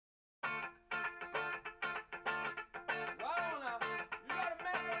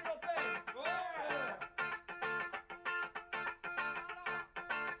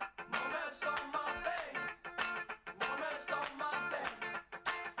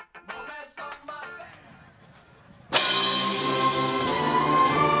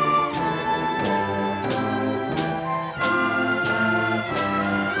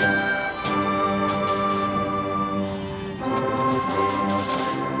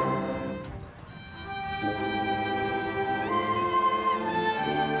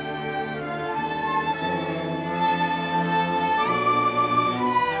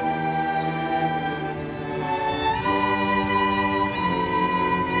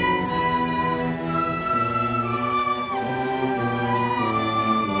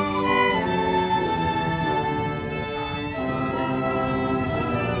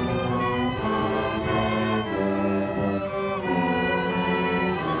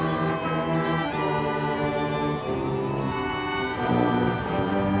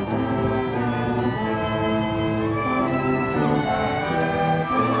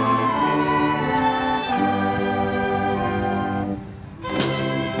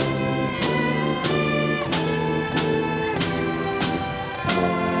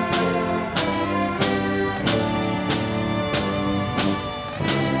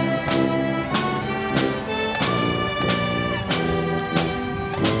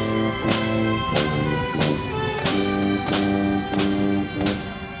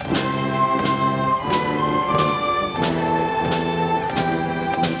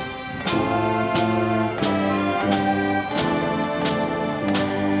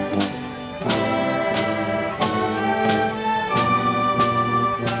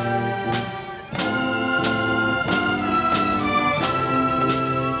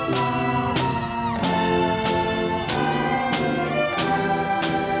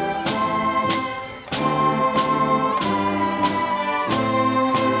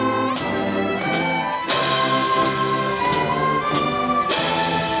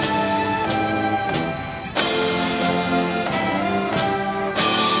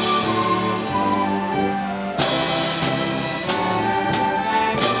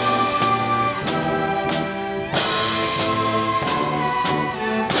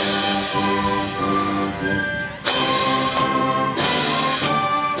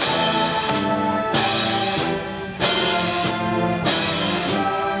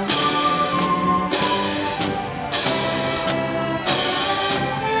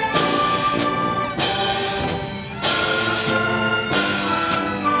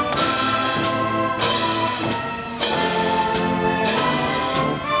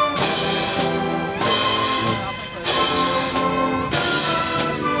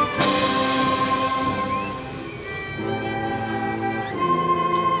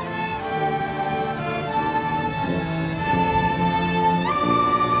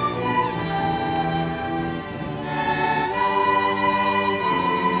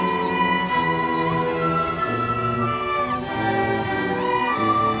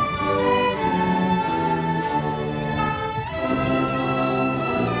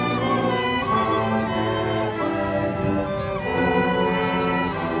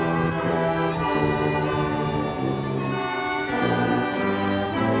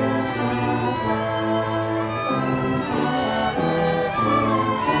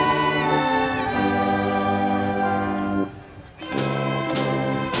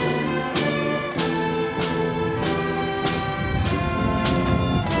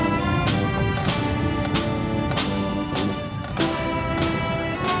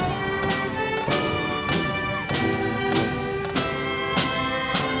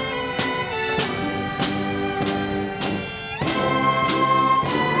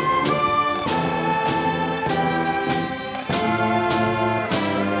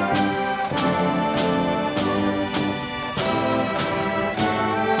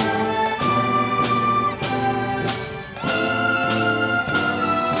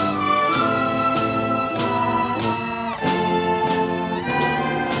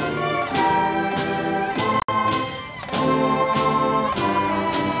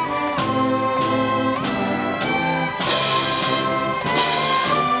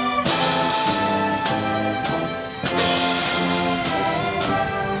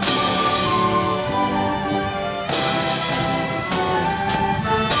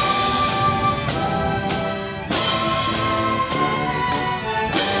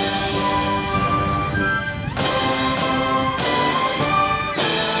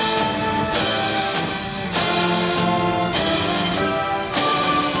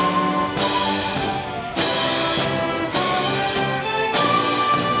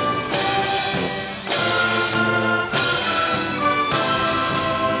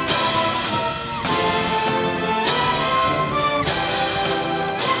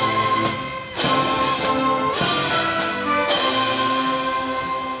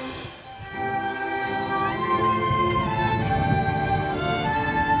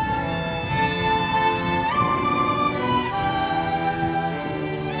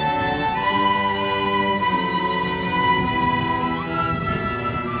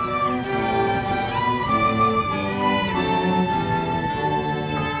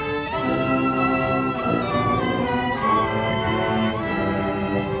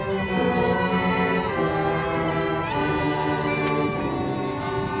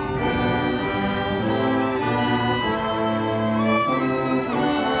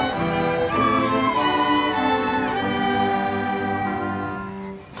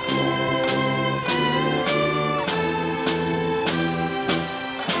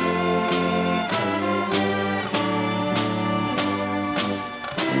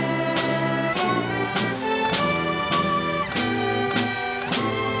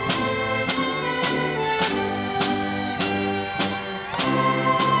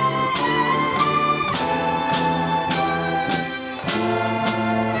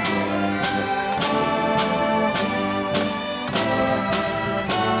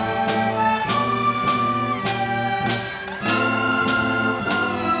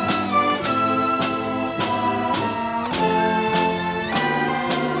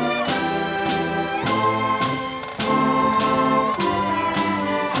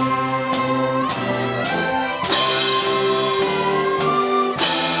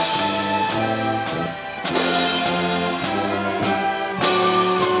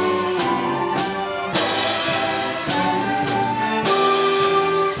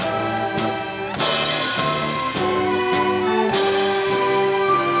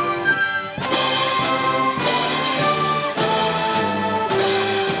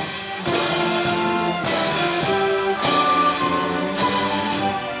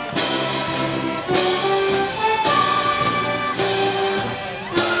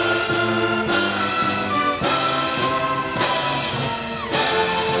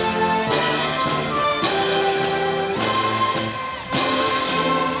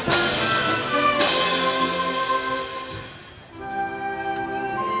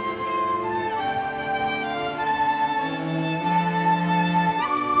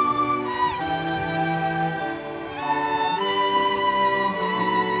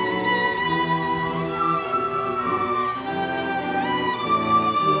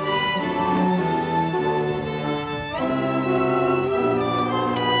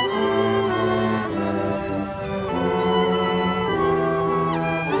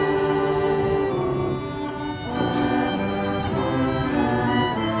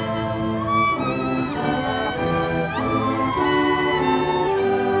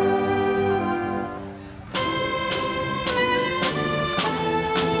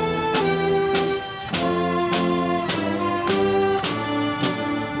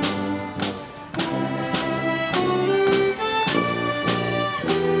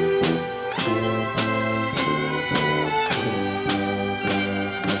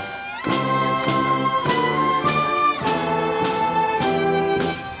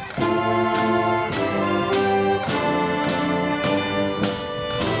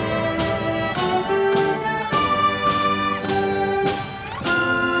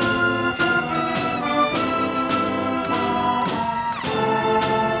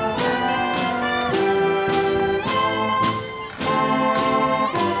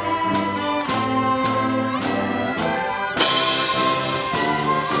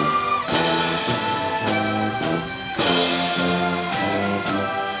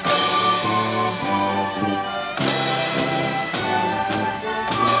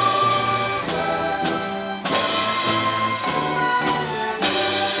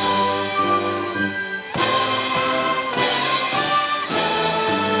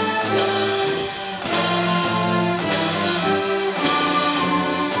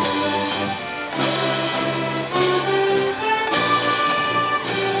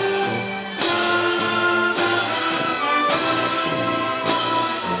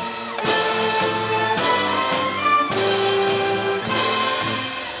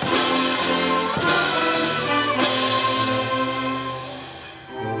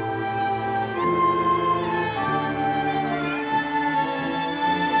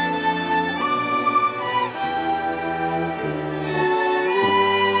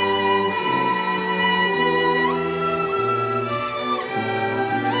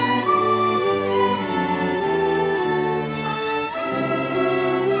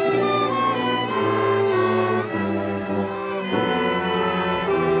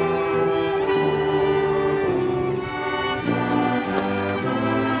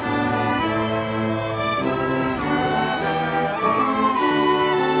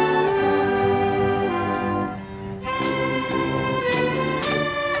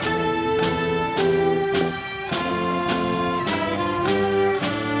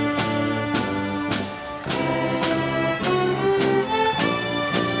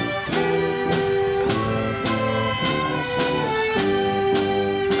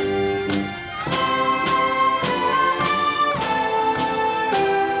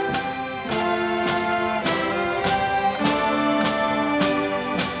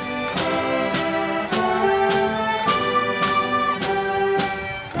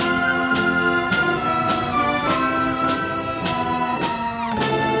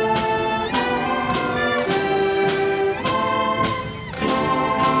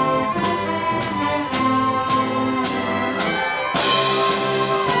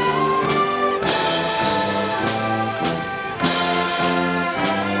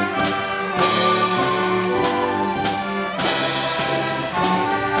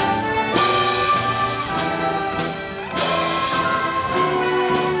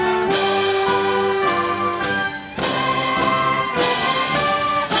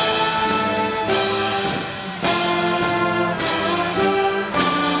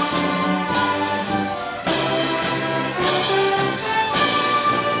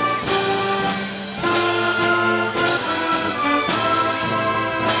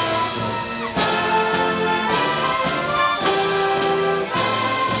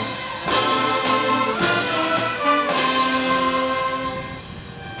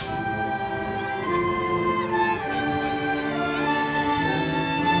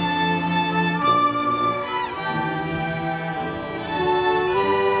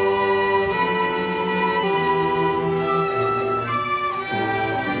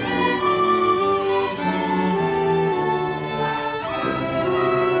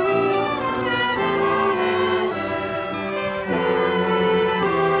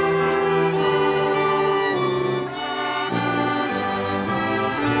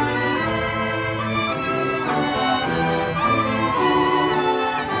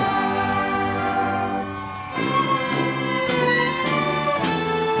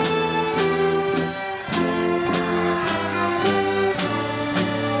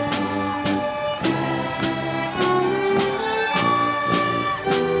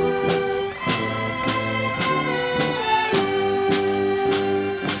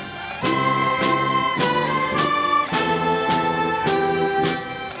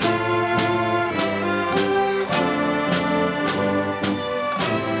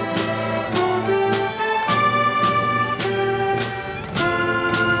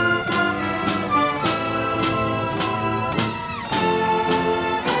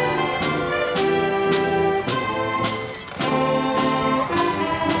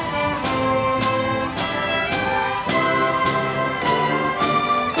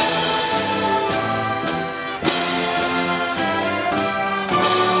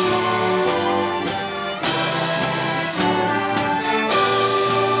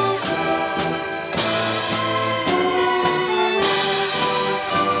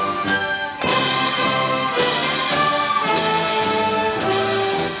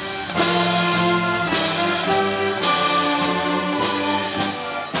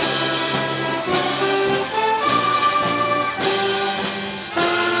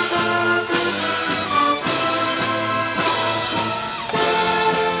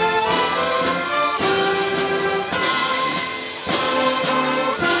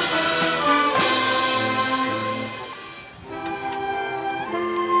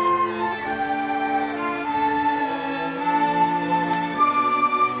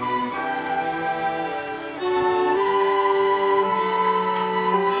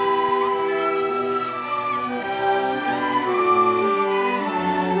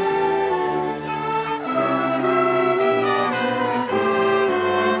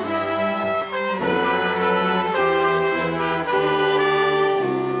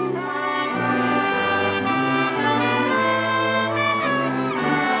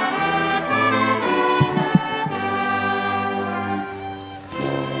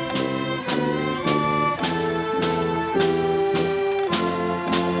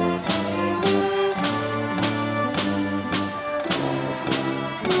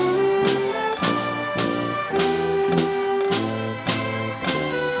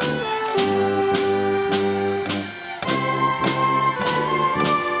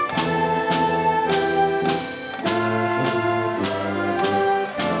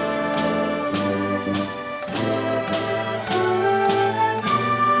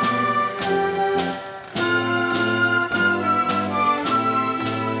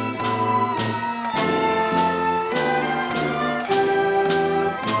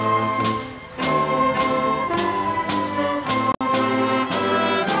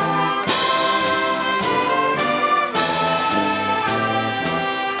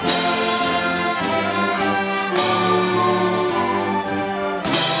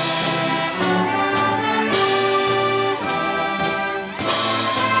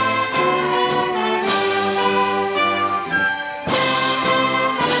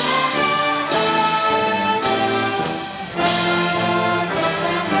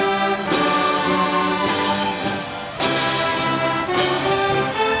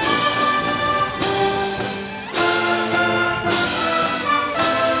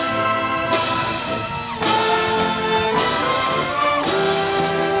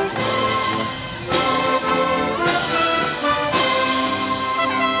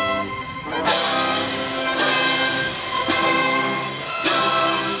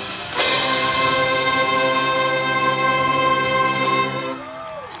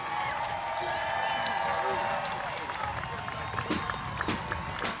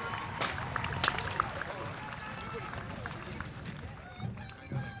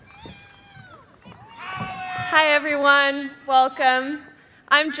welcome.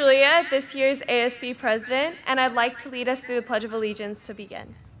 I'm Julia, this year's ASB president, and I'd like to lead us through the Pledge of Allegiance to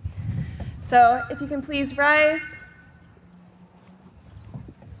begin. So if you can please rise.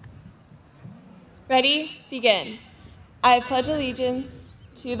 Ready? Begin. I pledge allegiance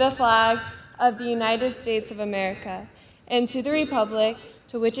to the flag of the United States of America and to the republic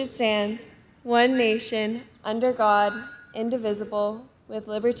to which it stands, one nation, under God, indivisible, with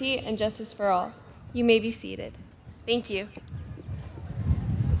liberty and justice for all. You may be seated. Thank you.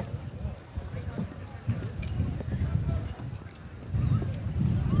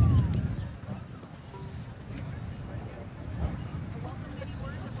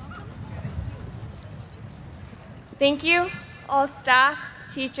 Thank you, all staff,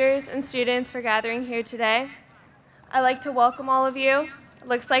 teachers, and students for gathering here today. I'd like to welcome all of you. It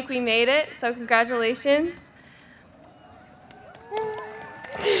looks like we made it, so congratulations.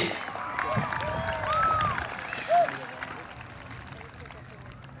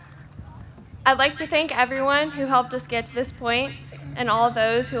 I'd like to thank everyone who helped us get to this point and all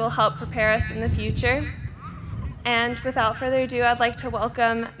those who will help prepare us in the future. And without further ado, I'd like to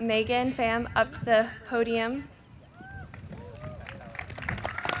welcome Megan and Pham up to the podium.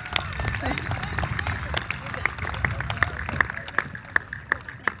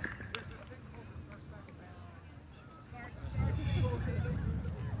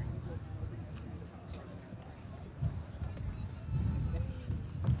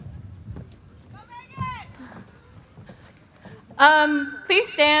 Please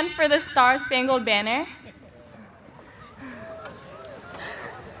stand for the Star-Spangled Banner.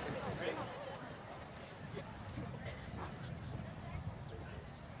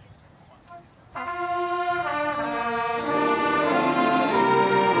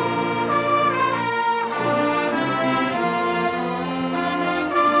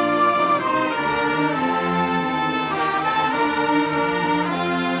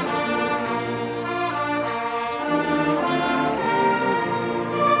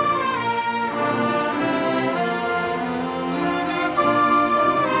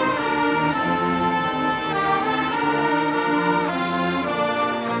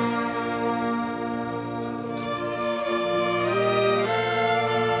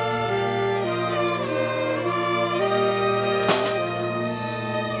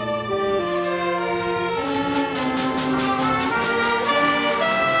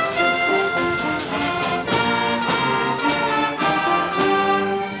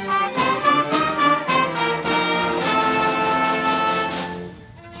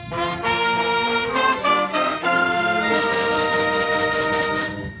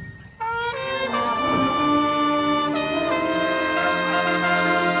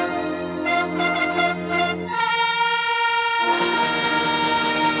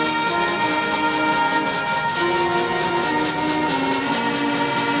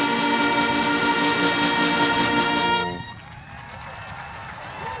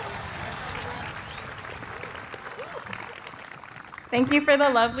 Thank you for the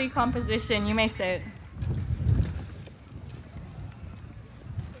lovely composition. You may sit.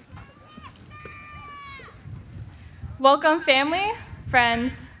 Welcome family,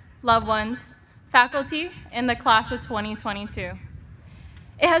 friends, loved ones, faculty, and the class of 2022.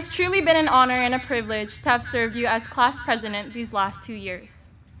 It has truly been an honor and a privilege to have served you as class president these last 2 years.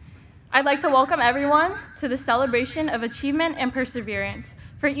 I'd like to welcome everyone to the celebration of achievement and perseverance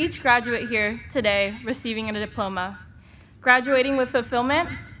for each graduate here today receiving a diploma. Graduating with fulfillment,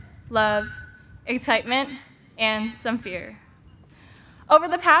 love, excitement, and some fear. Over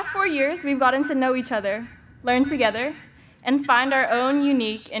the past 4 years, we've gotten to know each other, learn together, and find our own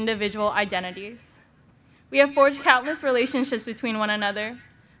unique individual identities. We have forged countless relationships between one another,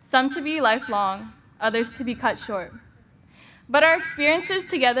 some to be lifelong, others to be cut short. But our experiences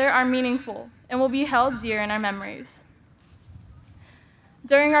together are meaningful and will be held dear in our memories.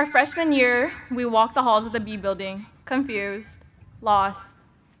 During our freshman year, we walked the halls of the B building, confused, lost,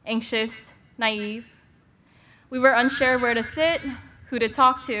 anxious, naive. We were unsure where to sit, who to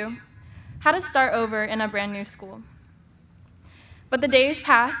talk to, how to start over in a brand new school. But the days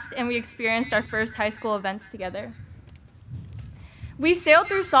passed and we experienced our first high school events together. We sailed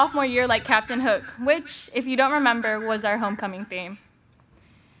through sophomore year like Captain Hook, which, if you don't remember, was our homecoming theme.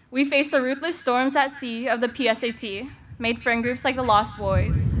 We faced the ruthless storms at sea of the PSAT, made friend groups like the Lost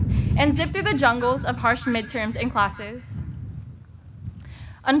Boys, and zipped through the jungles of harsh midterms and classes.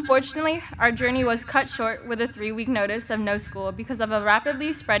 Unfortunately, our journey was cut short with a 3-week notice of no school because of a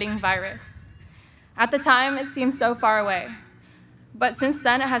rapidly spreading virus. At the time, it seemed so far away, but since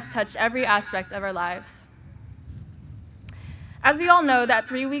then, it has touched every aspect of our lives. As we all know, that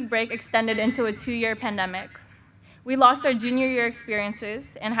 3-week break extended into a 2-year pandemic. We lost our junior year experiences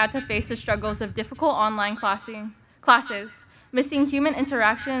and had to face the struggles of difficult online classes, missing human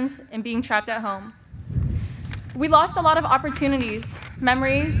interactions, and being trapped at home. We lost a lot of opportunities,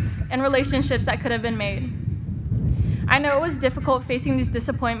 memories, and relationships that could have been made. I know it was difficult facing these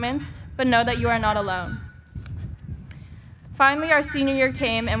disappointments, but know that you are not alone. Finally, our senior year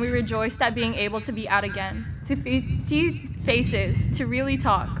came, and we rejoiced at being able to be out again, to see faces, to really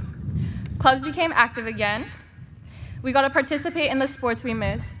talk. Clubs became active again. We got to participate in the sports we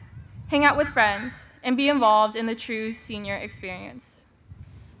missed, hang out with friends, and be involved in the true senior experience.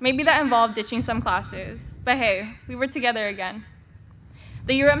 Maybe that involved ditching some classes, but hey, we were together again.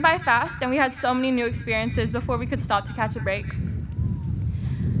 The year went by fast, and we had so many new experiences before we could stop to catch a break.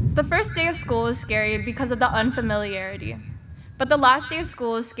 The first day of school is scary because of the unfamiliarity, but the last day of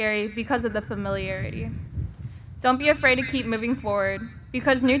school is scary because of the familiarity. Don't be afraid to keep moving forward,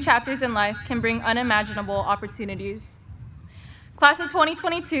 because new chapters in life can bring unimaginable opportunities. Class of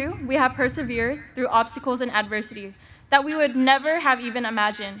 2022, we have persevered through obstacles and adversity that we would never have even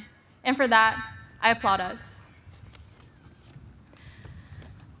imagined, and for that, I applaud us.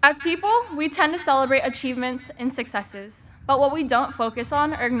 As people, we tend to celebrate achievements and successes, but what we don't focus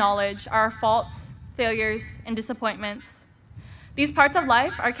on or acknowledge are our faults, failures, and disappointments. These parts of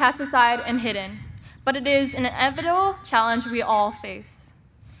life are cast aside and hidden, but it is an inevitable challenge we all face.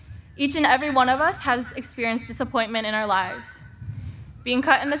 Each and every one of us has experienced disappointment in our lives. Being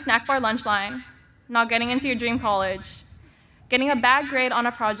cut in the snack bar lunch line, not getting into your dream college, getting a bad grade on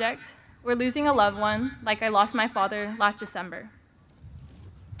a project, or losing a loved one, like I lost my father last December.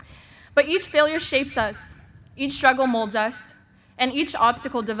 But each failure shapes us, each struggle molds us, and each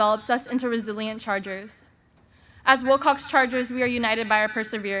obstacle develops us into resilient chargers. As Wilcox Chargers, we are united by our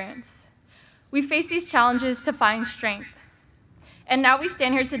perseverance. We face these challenges to find strength. And now we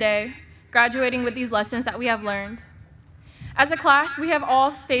stand here today, graduating with these lessons that we have learned. As a class, we have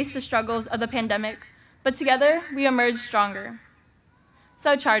all faced the struggles of the pandemic, but together we emerge stronger.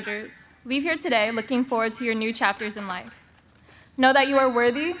 So Chargers, leave here today looking forward to your new chapters in life. Know that you are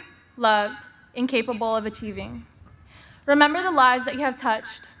worthy, loved, and capable of achieving. Remember the lives that you have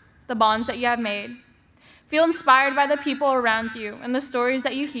touched, the bonds that you have made. Feel inspired by the people around you and the stories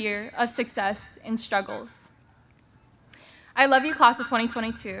that you hear of success and struggles. I love you, class of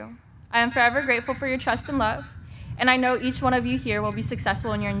 2022. I am forever grateful for your trust and love, and I know each one of you here will be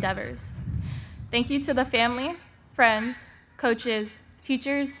successful in your endeavors. Thank you to the family, friends, coaches,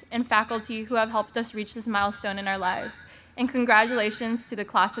 teachers, and faculty who have helped us reach this milestone in our lives. And congratulations to the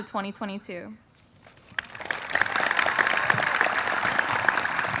class of 2022.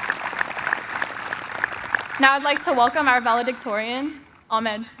 Now I'd like to welcome our valedictorian,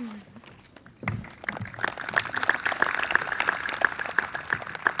 Ahmed.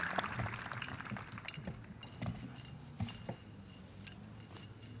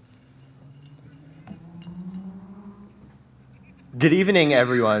 Good evening,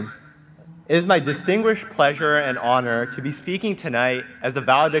 everyone. It is my distinguished pleasure and honor to be speaking tonight as the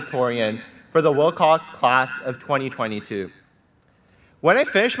valedictorian for the Wilcox class of 2022. When I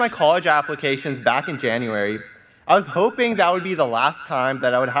finished my college applications back in January, I was hoping that would be the last time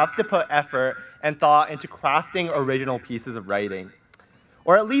that I would have to put effort and thought into crafting original pieces of writing,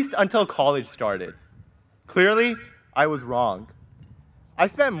 or at least until college started. Clearly, I was wrong. I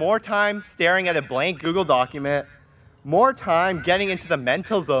spent more time staring at a blank Google document, more time getting into the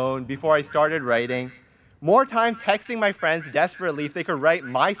mental zone before I started writing, more time texting my friends desperately if they could write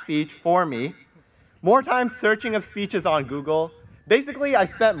my speech for me, more time searching up speeches on Google. Basically, I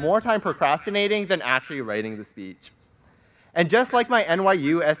spent more time procrastinating than actually writing the speech. And just like my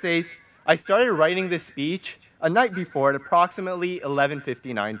NYU essays, I started writing this speech a night before at approximately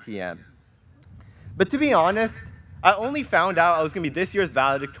 11:59 p.m. But to be honest, I only found out I was going to be this year's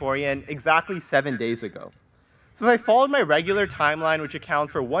valedictorian exactly 7 days ago. So if I followed my regular timeline, which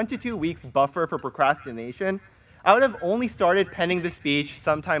accounts for 1 to 2 weeks buffer for procrastination, I would have only started penning the speech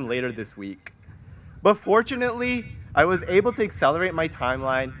sometime later this week. But fortunately, I was able to accelerate my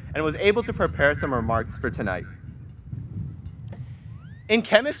timeline and was able to prepare some remarks for tonight. In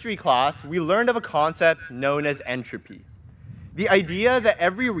chemistry class, we learned of a concept known as entropy. The idea that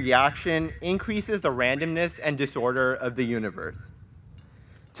every reaction increases the randomness and disorder of the universe.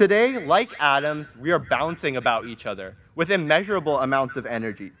 Today, like atoms, we are bouncing about each other with immeasurable amounts of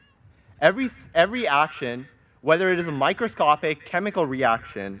energy. Every action, whether it is a microscopic chemical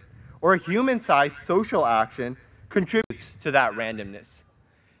reaction or a human-sized social action, contributes to that randomness.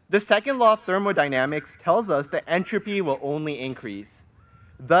 The second law of thermodynamics tells us that entropy will only increase.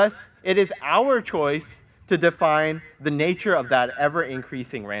 Thus, it is our choice to define the nature of that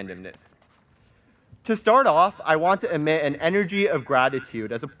ever-increasing randomness. To start off, I want to emit an energy of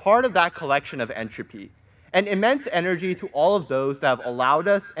gratitude as a part of that collection of entropy, an immense energy to all of those that have allowed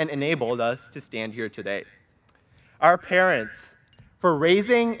us and enabled us to stand here today. Our parents, for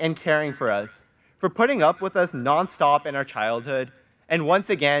raising and caring for us, for putting up with us nonstop in our childhood, and once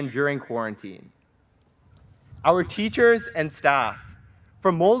again during quarantine. Our teachers and staff,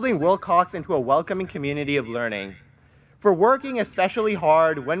 for molding Wilcox into a welcoming community of learning, for working especially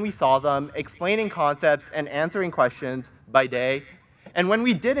hard when we saw them, explaining concepts and answering questions by day, and when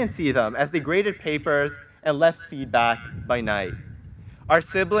we didn't see them as they graded papers and left feedback by night. Our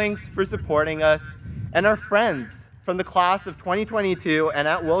siblings for supporting us, and our friends from the class of 2022 and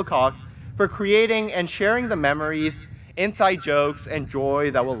at Wilcox for creating and sharing the memories, inside jokes, and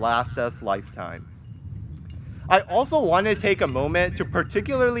joy that will last us lifetimes. I also want to take a moment to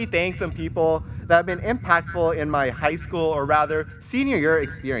particularly thank some people that have been impactful in my high school, or rather senior year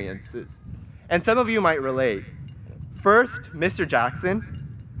experiences. And some of you might relate. First, Mr.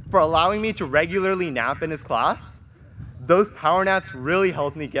 Jackson, for allowing me to regularly nap in his class. Those power naps really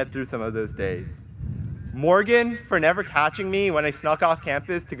helped me get through some of those days. Morgan, for never catching me when I snuck off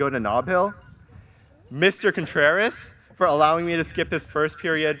campus to go to Nob Hill. Mr. Contreras, for allowing me to skip his first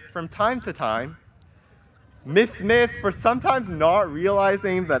period from time to time. Miss Smith, for sometimes not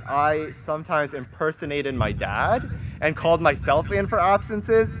realizing that I sometimes impersonated my dad and called myself in for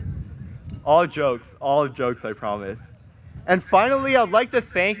absences. All jokes, I promise. And finally, I'd like to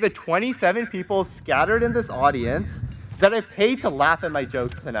thank the 27 people scattered in this audience that I paid to laugh at my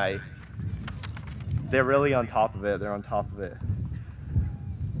jokes tonight. They're really on top of it, they're on top of it.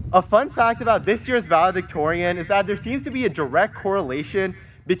 A fun fact about this year's valedictorian is that there seems to be a direct correlation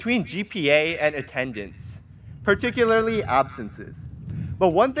between GPA and attendance, particularly absences. But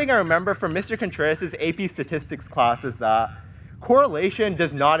one thing I remember from Mr. Contreras' AP statistics class is that correlation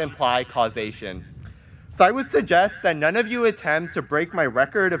does not imply causation. So I would suggest that none of you attempt to break my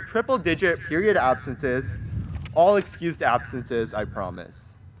record of triple-digit period absences, all excused absences, I promise.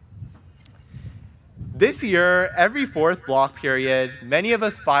 This year, every fourth block period, many of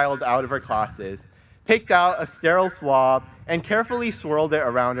us filed out of our classes, picked out a sterile swab, and carefully swirled it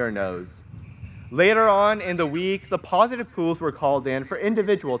around our nose. Later on in the week, the positive pools were called in for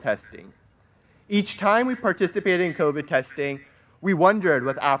individual testing. Each time we participated in COVID testing, we wondered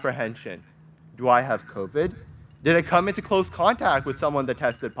with apprehension, do I have COVID? Did I come into close contact with someone that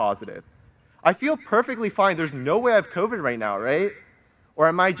tested positive? I feel perfectly fine. There's no way I have COVID right now, right? Or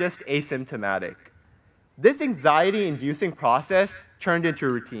am I just asymptomatic? This anxiety-inducing process turned into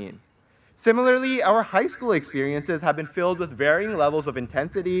routine. Similarly, our high school experiences have been filled with varying levels of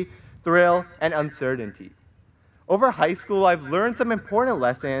intensity, thrill, and uncertainty. Over high school, I've learned some important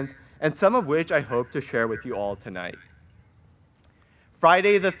lessons, and some of which I hope to share with you all tonight.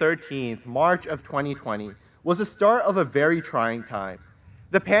 Friday the 13th, March of 2020, was the start of a very trying time.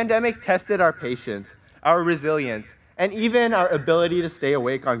 The pandemic tested our patience, our resilience, and even our ability to stay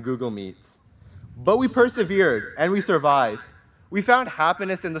awake on Google Meets. But we persevered, and we survived. We found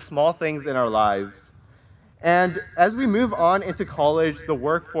happiness in the small things in our lives. And as we move on into college, the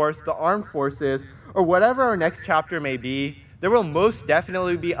workforce, the armed forces, or whatever our next chapter may be, there will most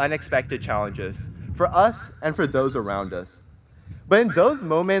definitely be unexpected challenges for us and for those around us. But in those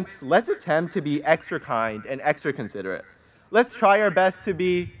moments, let's attempt to be extra kind and extra considerate. Let's try our best to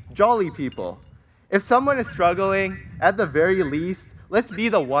be jolly people. If someone is struggling, at the very least, let's be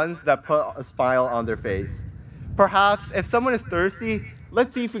the ones that put a smile on their face. Perhaps if someone is thirsty,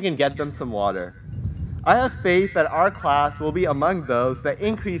 let's see if we can get them some water. I have faith that our class will be among those that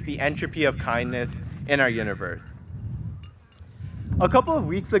increase the entropy of kindness in our universe. A couple of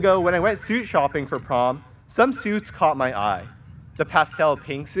weeks ago, when I went suit shopping for prom, some suits caught my eye. The pastel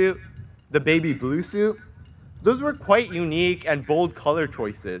pink suit, the baby blue suit, those were quite unique and bold color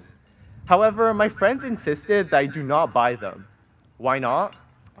choices. However, my friends insisted that I do not buy them. Why not?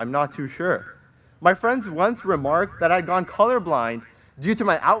 I'm not too sure. My friends once remarked that I'd gone colorblind due to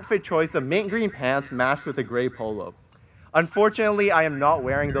my outfit choice of mint green pants matched with a gray polo. Unfortunately, I am not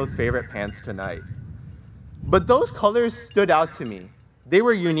wearing those favorite pants tonight. But those colors stood out to me. They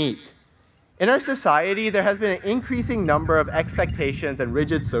were unique. In our society, there has been an increasing number of expectations and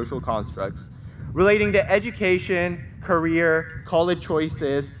rigid social constructs relating to education, career, college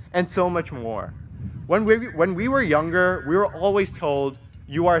choices, and so much more. When we were younger, we were always told,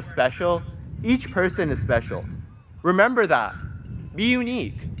 you are special, each person is special. Remember that. Be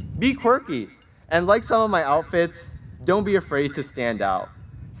unique, be quirky, and like some of my outfits, don't be afraid to stand out.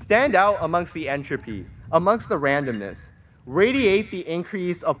 Stand out amongst the entropy, amongst the randomness. Radiate the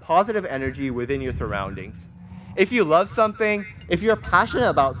increase of positive energy within your surroundings. If you love something, if you're passionate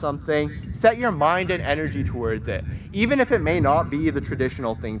about something, set your mind and energy towards it, even if it may not be the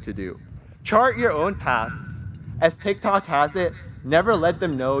traditional thing to do. Chart your own paths. As TikTok has it, never let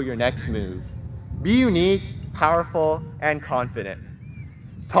them know your next move. Be unique, powerful, and confident.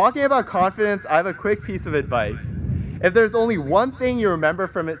 Talking about confidence, I have a quick piece of advice. If there's only one thing you remember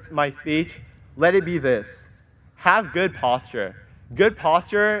from my speech, let it be this: have good posture. Good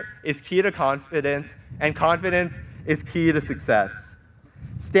posture is key to confidence, and confidence is key to success.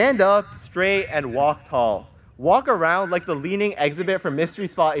 Stand up straight and walk tall. Walk around like the leaning exhibit from Mystery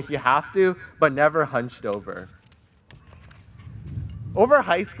Spot if you have to, but never hunched over. Over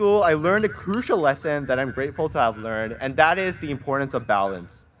high school, I learned a crucial lesson that I'm grateful to have learned, and that is the importance of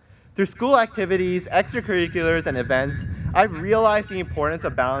balance. Through school activities, extracurriculars, and events, I've realized the importance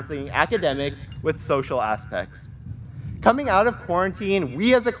of balancing academics with social aspects. Coming out of quarantine,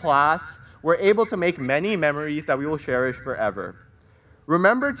 we as a class were able to make many memories that we will cherish forever.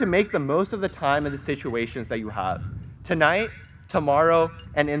 Remember to make the most of the time and the situations that you have, tonight, tomorrow,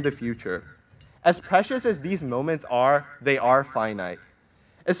 and in the future. As precious as these moments are, they are finite.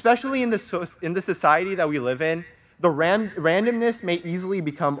 Especially in the society that we live in, the randomness may easily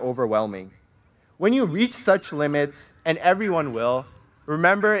become overwhelming. When you reach such limits, and everyone will,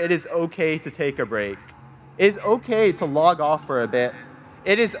 remember it is okay to take a break. It is okay to log off for a bit.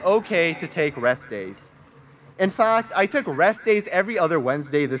 It is okay to take rest days. In fact, I took rest days every other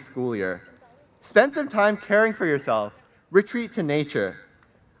Wednesday this school year. Spend some time caring for yourself. Retreat to nature.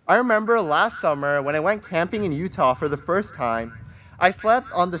 I remember last summer when I went camping in Utah for the first time, I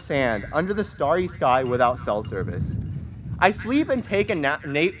slept on the sand under the starry sky without cell service. I sleep and take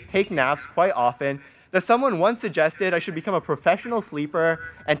naps quite often that someone once suggested I should become a professional sleeper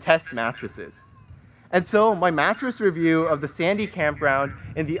and test mattresses. And so my mattress review of the sandy campground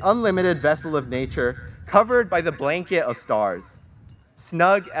in the unlimited vessel of nature, covered by the blanket of stars,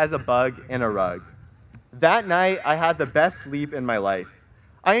 snug as a bug in a rug. That night, I had the best sleep in my life.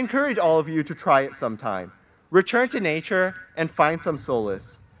 I encourage all of you to try it sometime. Return to nature and find some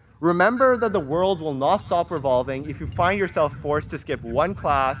solace. Remember that the world will not stop revolving if you find yourself forced to skip one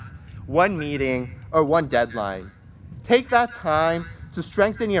class, one meeting, or one deadline. Take that time to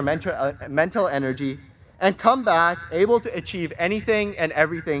strengthen your mental energy and come back able to achieve anything and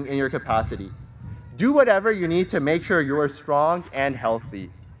everything in your capacity. Do whatever you need to make sure you are strong and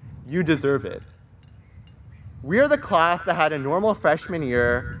healthy. You deserve it. We are the class that had a normal freshman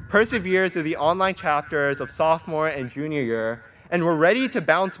year, persevered through the online chapters of sophomore and junior year, and were ready to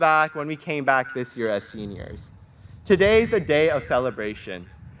bounce back when we came back this year as seniors. Today's a day of celebration.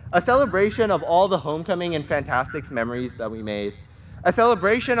 A celebration of all the homecoming and fantastics memories that we made. A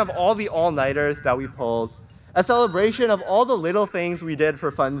celebration of all the all-nighters that we pulled. A celebration of all the little things we did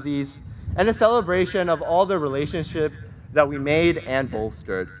for funsies. And a celebration of all the relationships that we made and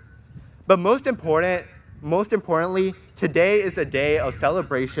bolstered. But most importantly, today is a day of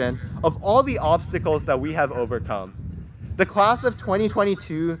celebration of all the obstacles that we have overcome. The class of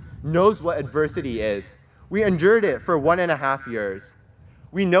 2022 knows what adversity is. We endured it for 1.5 years.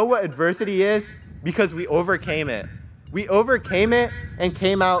 We know what adversity is because we overcame it. We overcame it and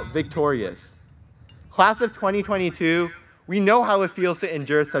came out victorious. Class of 2022, we know how it feels to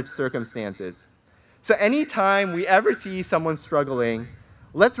endure such circumstances. So anytime we ever see someone struggling,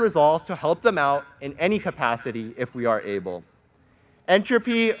 let's resolve to help them out in any capacity if we are able.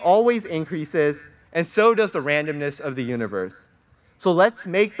 Entropy always increases, and so does the randomness of the universe. So let's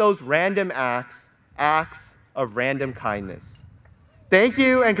make those random acts of random kindness. Thank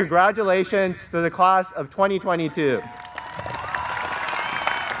you and congratulations to the class of 2022.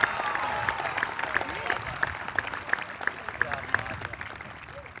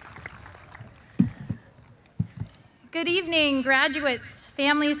 Good evening, graduates,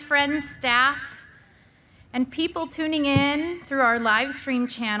 families, friends, staff, and people tuning in through our live stream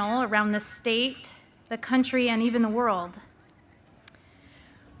channel around the state, the country, and even the world.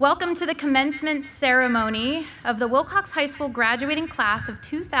 Welcome to the commencement ceremony of the Wilcox High School graduating class of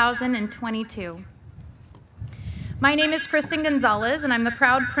 2022. My name is Kristen Gonzalez, and I'm the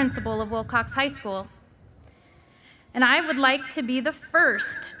proud principal of Wilcox High School. And I would like to be the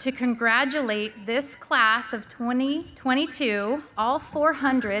first to congratulate this class of 2022, all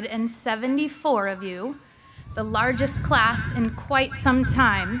 474 of you, the largest class in quite some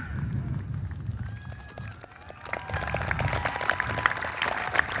time.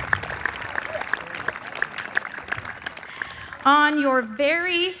 On your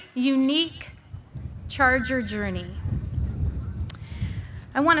very unique Charger journey.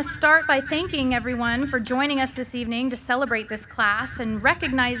 I want to start by thanking everyone for joining us this evening to celebrate this class and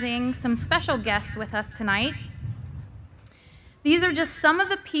recognizing some special guests with us tonight. These are just some of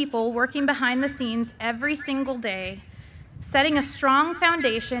the people working behind the scenes every single day, setting a strong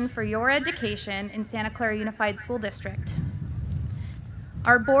foundation for your education in Santa Clara Unified School District.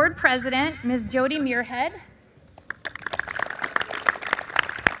 Our board president, Ms. Jody Muirhead,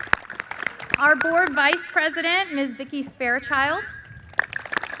 our board vice president, Ms. Vicki Fairchild,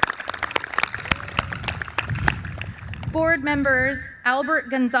 board members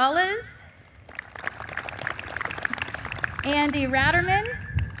Albert Gonzalez, Andy Ratterman,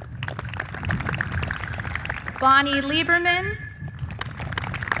 Bonnie Lieberman,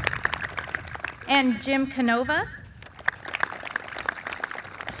 and Jim Canova.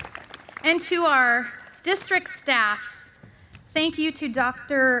 And to our district staff, thank you to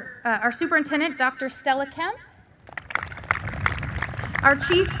our superintendent, Dr. Stella Kemp, our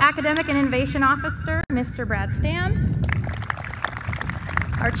chief academic and innovation officer, Mr. Brad Stam,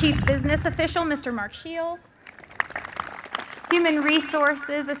 our chief business official, Mr. Mark Scheel, Human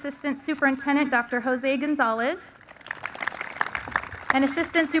Resources Assistant Superintendent, Dr. Jose Gonzalez, and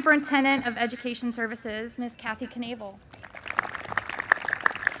Assistant Superintendent of Education Services, Ms. Kathy Knavel.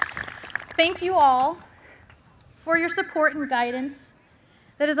 Thank you all for your support and guidance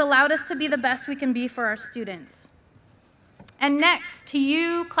that has allowed us to be the best we can be for our students. And next, to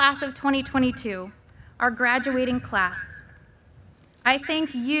you, class of 2022, our graduating class. I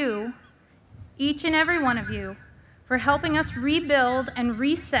thank you, each and every one of you, for helping us rebuild and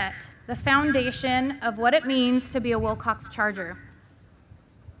reset the foundation of what it means to be a Wilcox Charger.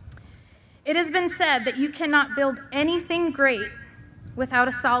 It has been said that you cannot build anything great without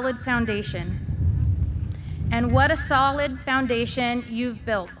a solid foundation. And what a solid foundation you've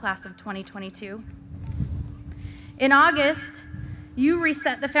built, class of 2022. In August, you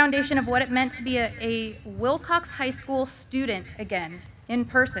reset the foundation of what it meant to be a Wilcox High School student again, in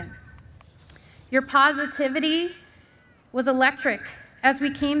person. Your positivity was electric as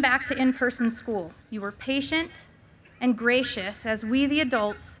we came back to in-person school. You were patient and gracious as we, the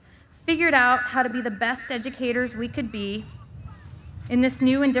adults, figured out how to be the best educators we could be in this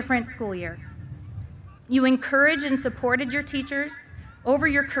new and different school year. You encouraged and supported your teachers over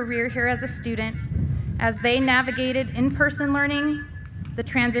your career here as a student as they navigated in-person learning, the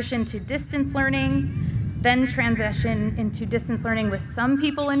transition to distance learning, then transition into distance learning with some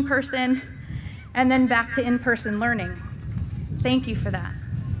people in person, and then back to in-person learning. Thank you for that.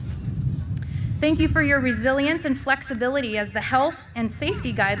 Thank you for your resilience and flexibility as the health and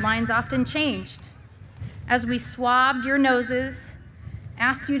safety guidelines often changed. As we swabbed your noses,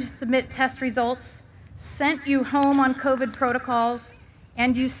 asked you to submit test results, sent you home on COVID protocols,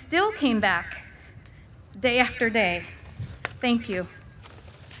 and you still came back day after day. Thank you.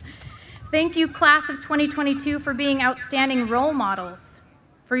 Thank you, class of 2022, for being outstanding role models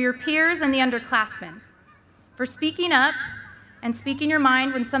for your peers and the underclassmen, for speaking up and speaking your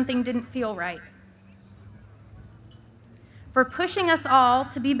mind when something didn't feel right, for pushing us all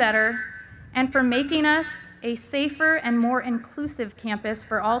to be better, and for making us a safer and more inclusive campus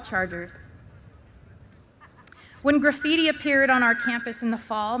for all Chargers. When graffiti appeared on our campus in the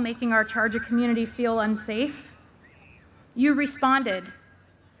fall, making our Charger community feel unsafe, you responded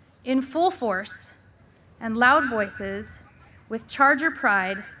in full force and loud voices with Charger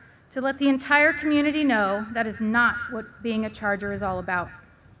pride to let the entire community know that is not what being a Charger is all about.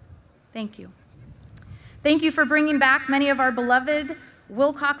 Thank you. Thank you for bringing back many of our beloved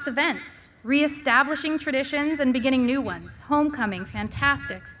Wilcox events, reestablishing traditions and beginning new ones. Homecoming,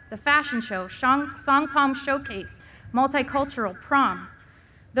 Fantastics, the fashion show, Song Palm Showcase, Multicultural, Prom.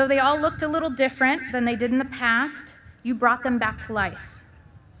 Though they all looked a little different than they did in the past, you brought them back to life.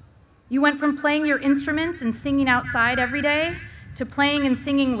 You went from playing your instruments and singing outside every day to playing and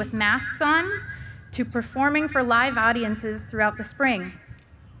singing with masks on, to performing for live audiences throughout the spring.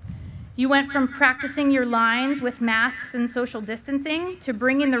 You went from practicing your lines with masks and social distancing to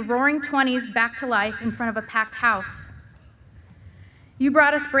bringing the Roaring Twenties back to life in front of a packed house. You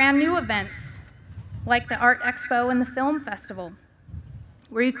brought us brand new events, like the Art Expo and the Film Festival,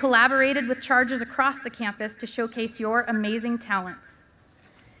 where you collaborated with Chargers across the campus to showcase your amazing talents,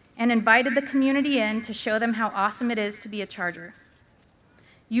 and invited the community in to show them how awesome it is to be a Charger.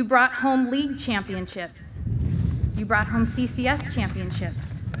 You brought home league championships. You brought home CCS championships.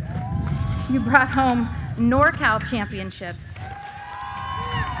 You brought home NorCal championships.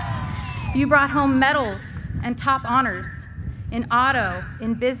 You brought home medals and top honors in auto,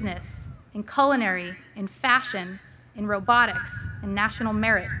 in business, in culinary, in fashion, in robotics, and national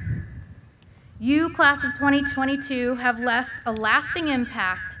merit. You, class of 2022, have left a lasting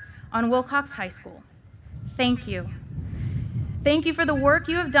impact on Wilcox High School. Thank you. Thank you for the work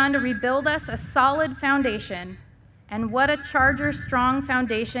you have done to rebuild us a solid foundation and what a Charger-strong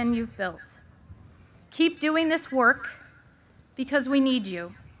foundation you've built. Keep doing this work because we need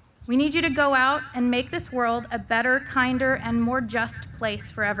you. We need you to go out and make this world a better, kinder, and more just place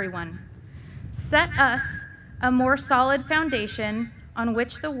for everyone. Set us a more solid foundation on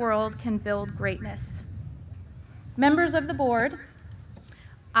which the world can build greatness. Members of the board,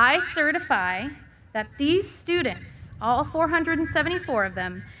 I certify that these students, all 474 of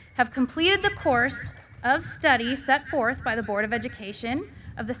them, have completed the course of study set forth by the Board of Education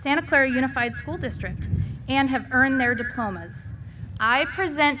of the Santa Clara Unified School District and have earned their diplomas. I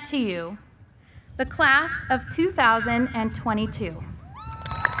present to you the class of 2022.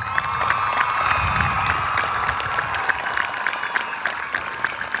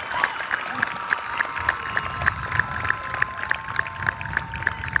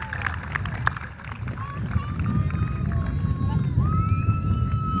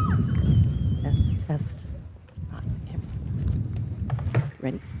 Test.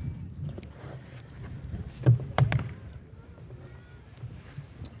 Ready?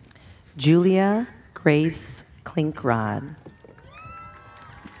 Julia Grace Clinkrod.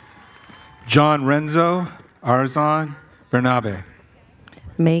 John Renzo Arzon Bernabe.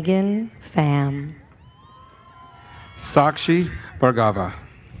 Megan Pham. Sakshi Bhargava.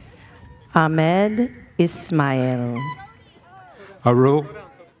 Ahmed Ismail. Arul.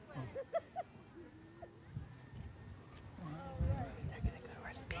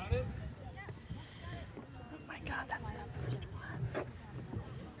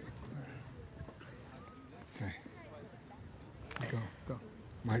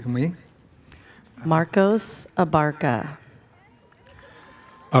 Me? Marcos Abarca.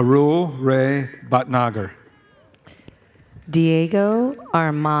 Arul Ray Bhatnagar. Diego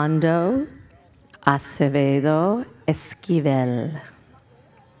Armando Acevedo Esquivel.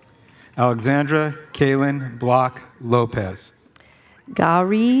 Alexandra Kaylin Block Lopez.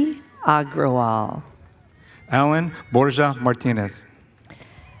 Gauri Agrawal. Alan Borja Martinez.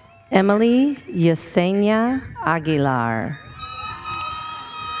 Emily Yesenia Aguilar.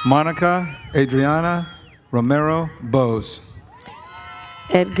 Monica Adriana Romero Bose.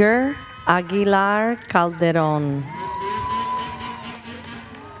 Edgar Aguilar Calderon.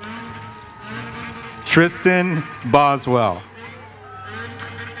 Tristan Boswell.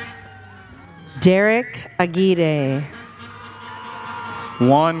 Derek Aguirre.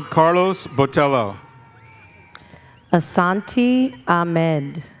 Juan Carlos Botello. Asanti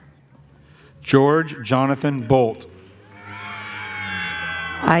Ahmed. George Jonathan Bolt.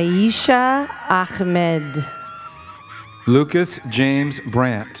 Aisha Ahmed. Lucas James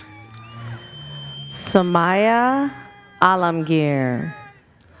Brandt. Samaya Alamgir.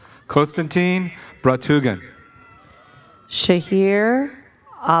 Konstantin Bratugan. Shahir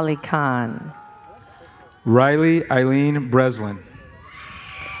Ali Khan. Riley Eileen Breslin.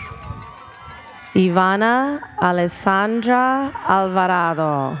 Ivana Alessandra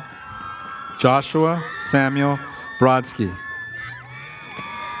Alvarado. Joshua Samuel Brodsky.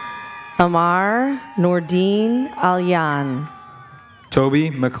 Amar Nordine Alyan. Toby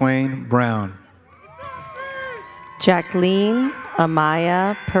McLean Brown. Jacqueline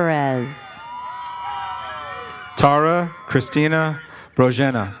Amaya Perez. Tara Christina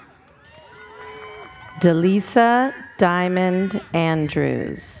Brogena. Delisa Diamond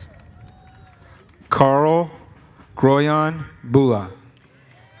Andrews. Carl Groyan Bula.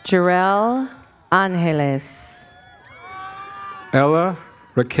 Jarell Angeles. Ella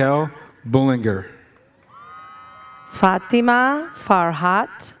Raquel Bullinger. Fatima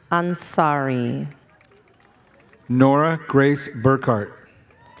Farhat Ansari. Nora Grace Burkhart.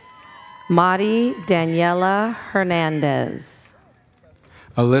 Mari Daniela Hernandez.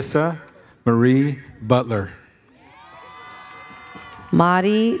 Alyssa Marie Butler.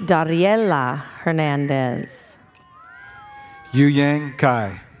 Mari Dariela Hernandez. Yu Yang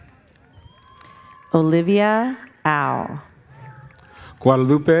Kai. Olivia Au.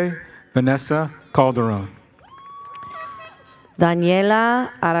 Guadalupe Vanessa Calderon. Daniela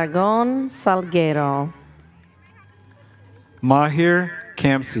Aragon Salguero. Mahir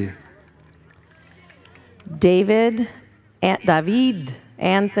Kamsi. David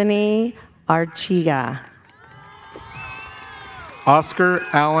Anthony Archiga. Oscar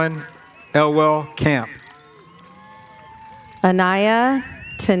Allen Elwell Camp. Anaya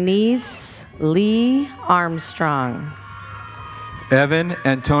Tanise Lee Armstrong. Evan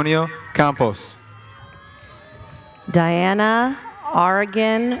Antonio Campos. Diana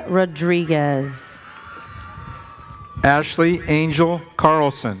Oregon Rodriguez. Ashley Angel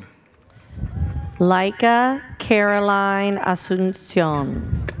Carlson. Laika Caroline Asuncion.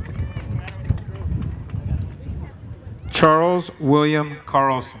 Charles William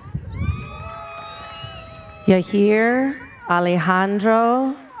Carlson. Yahir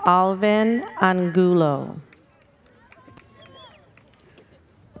Alejandro Alvin Angulo.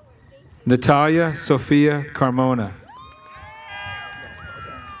 Natalia Sofia Carmona.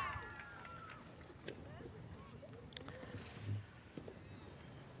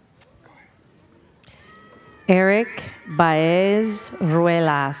 Eric Baez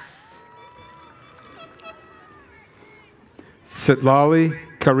Ruelas. Sitlali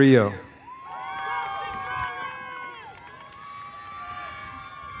Carrillo.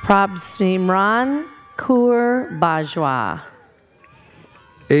 Prabsimran Kaur Bajwa.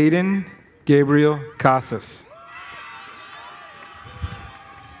 Aiden Gabriel Casas.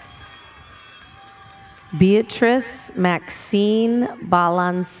 Beatrice Maxine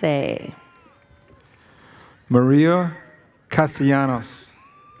Balance. Maria Castellanos.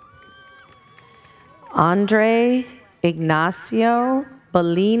 Andre Ignacio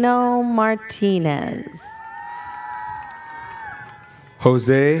Bolino Martinez.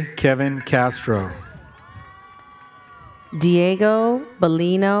 Jose Kevin Castro. Diego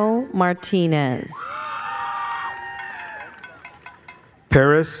Bolino Martinez.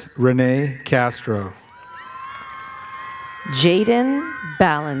 Paris Renee Castro. Jaden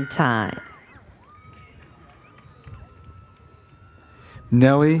Ballantyne.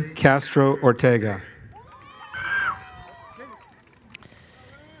 Nelly Castro Ortega.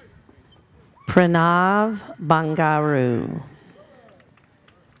 Pranav Bangaru.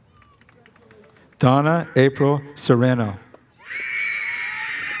 Donna April Sereno.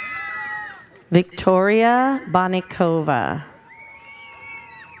 Victoria Banikova.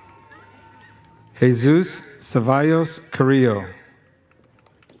 Jesus Ceballos Carrillo.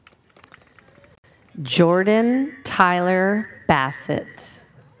 Jordan Tyler Bassett.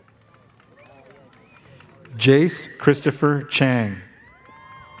 Jace Christopher Chang.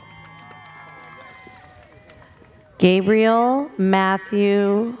 Gabriel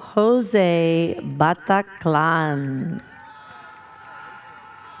Matthew Jose Bataclan.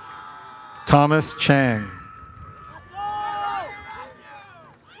 Thomas Chang.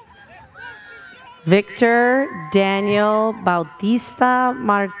 Victor Daniel Bautista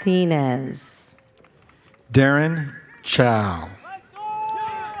Martinez. Darren Chow.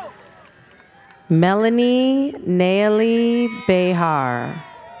 Melanie Naili Behar.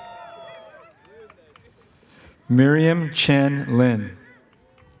 Miriam Chen Lin.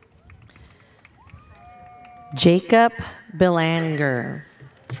 Jacob Bilanger.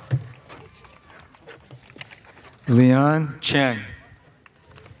 Leon Cheng.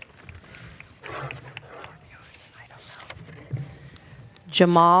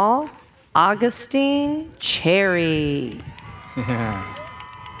 Jamal Augustine Cherry. Yeah.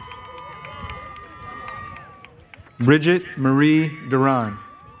 Bridget Marie Duran.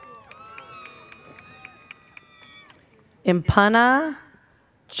 Impana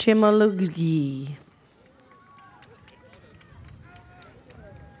Chimolugi.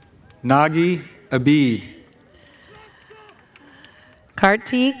 Nagi Abid.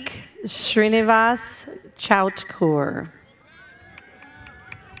 Kartik Srinivas Chautkur.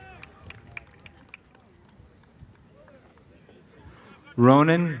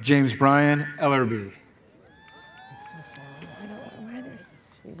 Ronan James Bryan Ellerby.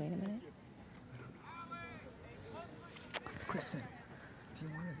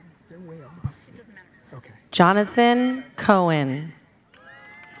 Jonathan Cohen.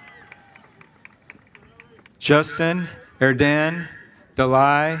 Justin Erdan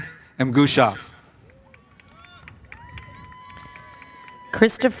Dalai Mgushaf.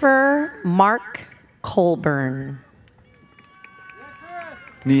 Christopher Mark Colburn.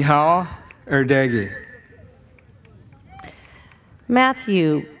 Nihal Erdegi.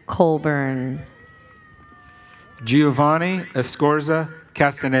 Matthew Colburn. Giovanni Escorza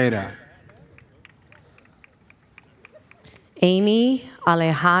Castaneda. Amy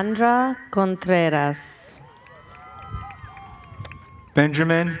Alejandra Contreras.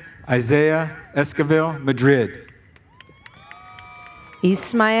 Benjamin Isaiah Esquivel Madrid.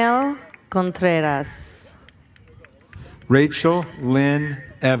 Ismael Contreras. Rachel Lynn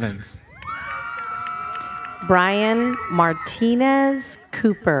Evans. Brian Martinez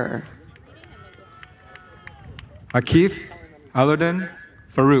Cooper. Akif Aludin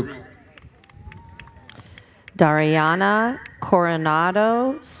Farouk. Dariana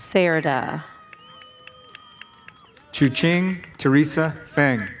Coronado Cerda. Chuching Teresa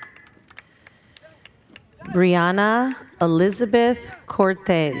Feng. Brianna Elizabeth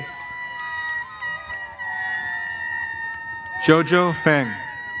Cortez. Jojo Feng.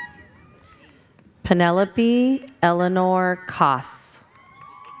 Penelope Eleanor Koss.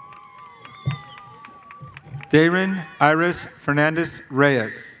 Darren Iris Fernandez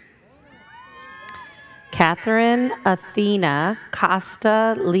Reyes. Catherine Athena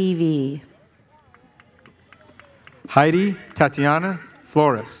Costa Levy. Heidi Tatiana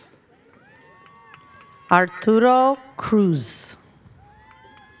Flores. Arturo Cruz.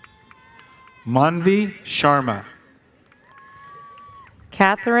 Manvi Sharma.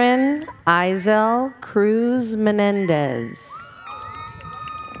 Catherine Izel Cruz Menendez.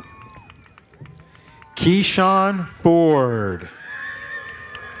 Keyshawn Ford.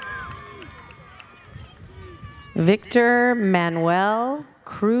 Victor Manuel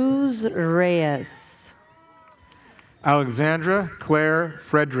Cruz Reyes. Alexandra Claire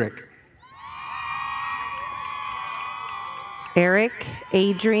Frederick. Eric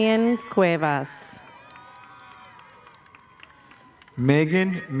Adrian Cuevas.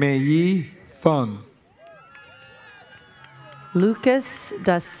 Megan Mei Fung. Lucas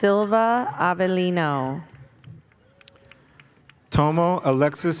da Silva Avelino. Tomo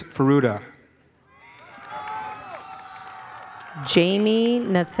Alexis Faruda. Jamie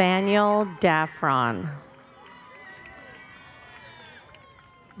Nathaniel Daffron.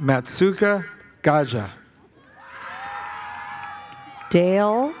 Matsuka Gaja.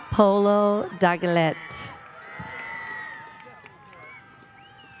 Dale Polo Dagelet.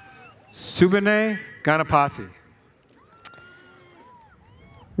 Subhane Ganapathy.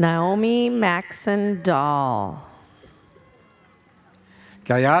 Naomi Maxon Dahl.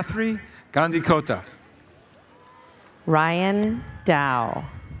 Gayatri Gandikota. Ryan Dow.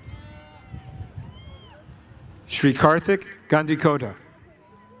 Sri Karthik Gandikota.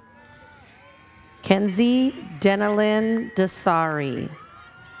 Kenzie Denalyn Desari.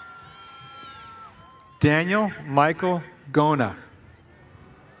 Daniel Michael Gona.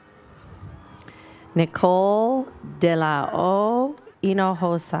 Nicole De La O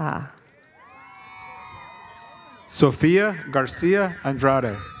Hinojosa. Sofia Garcia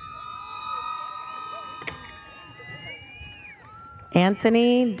Andrade.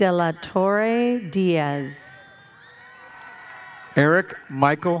 Anthony De La Torre Diaz. Eric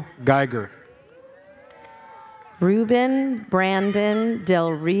Michael Geiger. Ruben Brandon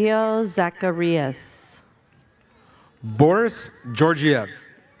Del Rio Zacharias. Boris Georgiev.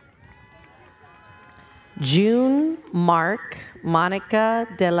 June Mark Monica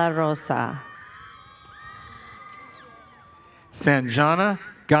De La Rosa. Sanjana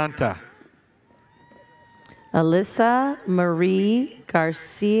Ganta. Alyssa Marie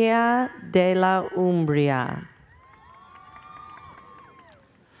Garcia de la Umbria.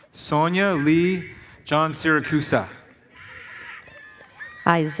 Sonia Lee John Siracusa.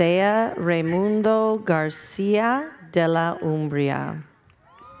 Isaiah Raimundo Garcia de la Umbria.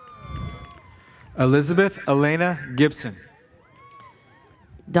 Elizabeth Elena Gibson.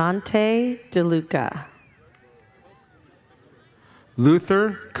 Dante DeLuca.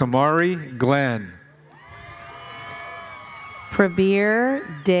 Luther Kamari Glenn.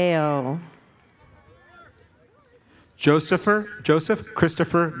 Prabir Deo. Joseph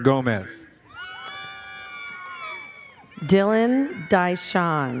Christopher Gomez. Dylan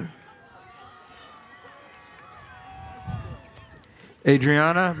Daishan.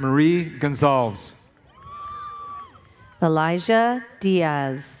 Adriana Marie Gonzalez. Elijah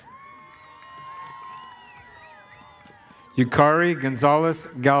Diaz. Yukari Gonzalez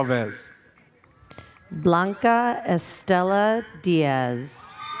Galvez. Blanca Estela Diaz.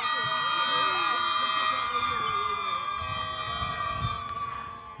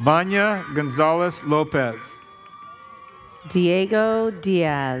 Vanya Gonzalez Lopez. Diego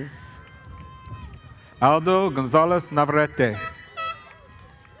Diaz. Aldo Gonzalez Navarrete.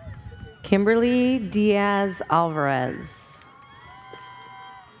 Kimberly Diaz Alvarez.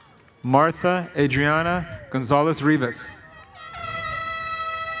 Martha Adriana Gonzalez Rivas.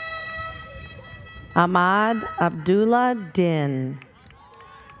 Ahmad Abdullah Din.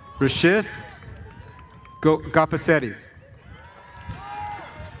 Rashith Gapasetti.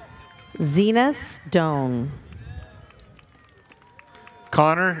 Zenas Doan.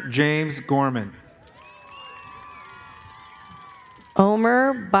 Connor James Gorman.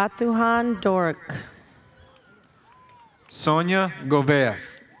 Omer Batuhan Dork. Sonia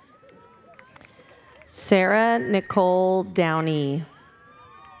Goveas. Sarah Nicole Downey.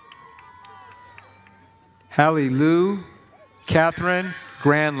 Hallie Lou Catherine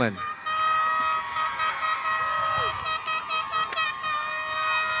Granlin.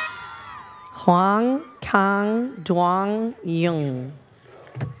 Huang Kang Duang Yung.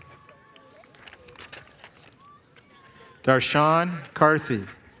 Darshan Karthi.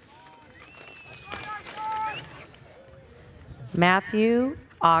 Matthew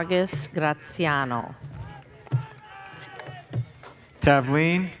August Graziano.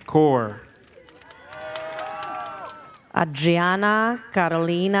 Tavleen Kaur. Adriana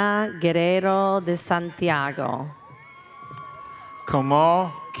Carolina Guerrero de Santiago.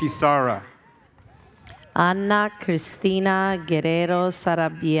 Kamal Kisara. Ana Cristina Guerrero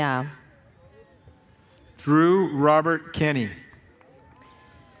Sarabia. Drew Robert Kenny.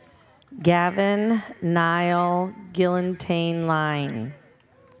 Gavin Niall Gillantane Line.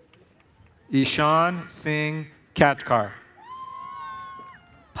 Ishan Singh Katkar.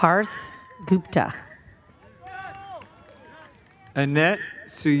 Parth Gupta. Annette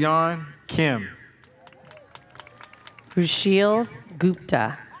Suyan Kim. Rushil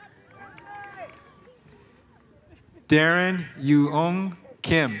Gupta. Darren Yuong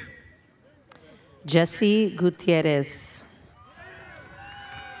Kim. Jesse Gutierrez.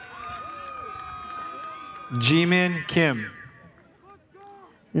 Jimin Kim.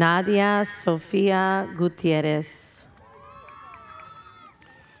 Nadia Sofia Gutierrez.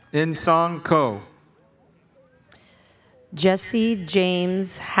 Insong Ko. Jesse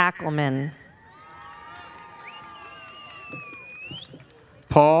James Hackelman.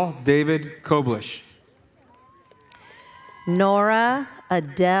 Paul David Koblish. Nora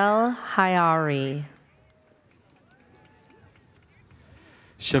Adele Hayari.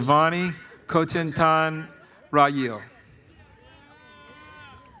 Shivani Kotintan Rayil.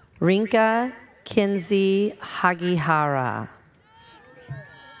 Rinka Kinsey Hagihara.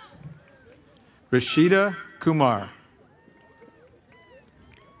 Rashida Kumar.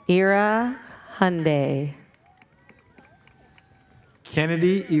 Ira Hyundai.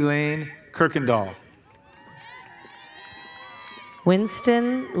 Kennedy Elaine Kirkendall.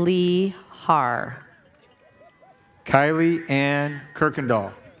 Winston Lee Har. Kylie Ann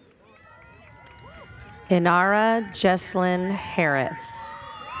Kirkendall. Inara Jesslyn Harris.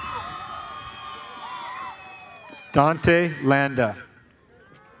 Dante Landa.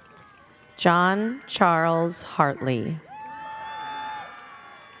 John Charles Hartley.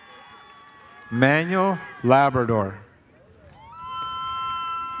 Manuel Labrador.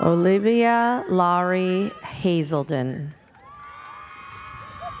 Olivia Laurie Hazelden.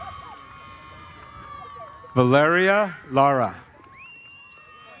 Valeria Lara.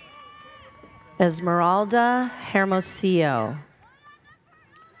 Esmeralda Hermosillo.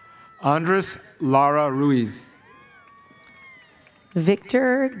 Andres Lara Ruiz.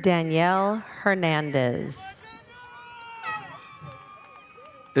 Victor Danielle Hernandez.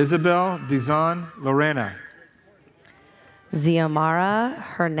 Isabel Dizon Lorena. Xiomara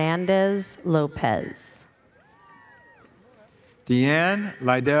Hernandez Lopez. Deanne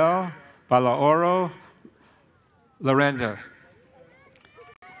Lydell Balaoro Lorenda.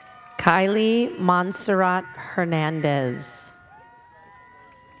 Kylie Montserrat Hernandez.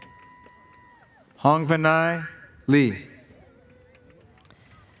 Hongvanai Lee.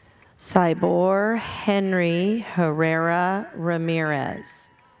 Cybor Henry Herrera Ramirez.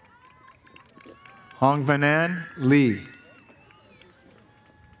 Hongvanan Lee.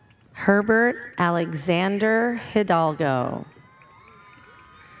 Herbert Alexander Hidalgo.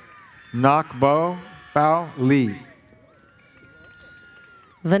 Nakbo Bao Lee.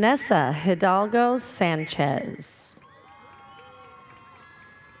 Vanessa Hidalgo Sanchez.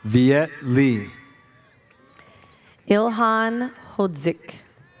 Viet Lee. Ilhan Hodzik.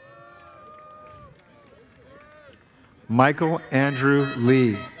 Michael Andrew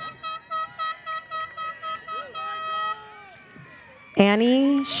Lee.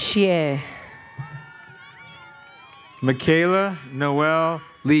 Annie Xie. Michaela Noel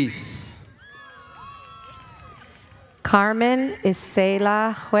Lees. Carmen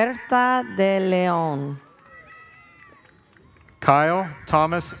Isela Huerta de Leon. Kyle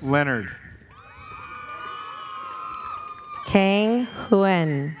Thomas Leonard. Kang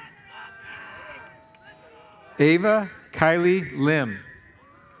Huen. Ava Kylie Lim.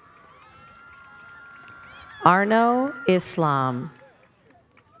 Arno Islam.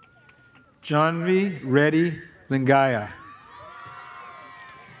 Janvi Reddy Lingaya.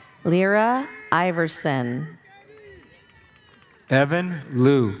 Lyra Iverson. Evan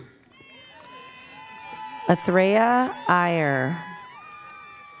Liu. Athrea Iyer.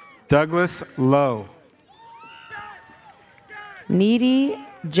 Douglas Lowe. Needy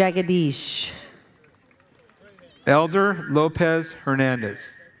Jagadish. Elder Lopez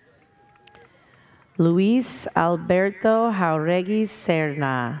Hernandez. Luis Alberto Jauregui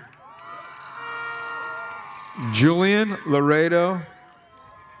Serna. Julian Laredo.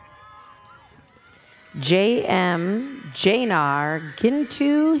 J.M. Janar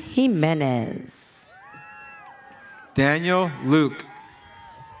Gintu Jimenez. Daniel Luke.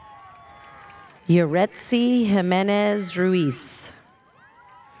 Yuretsi Jimenez Ruiz.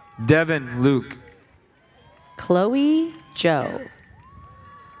 Devin Luke. Chloe Joe.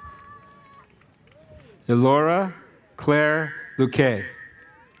 Elora Claire Luque.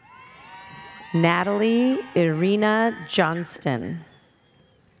 Natalie Irina Johnston.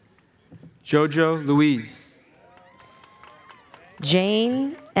 Jojo Louise.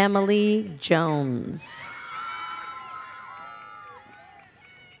 Jane Emily Jones.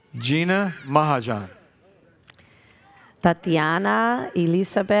 Gina Mahajan. Tatiana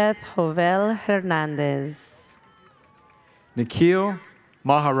Elizabeth Jovel Hernandez. Nikhil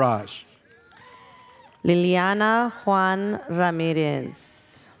Maharaj. Liliana Juan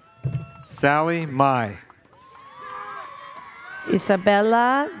Ramirez. Sally Mai.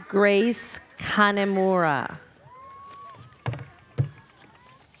 Isabella Grace Kanemura.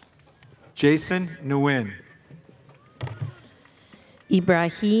 Jason Nguyen.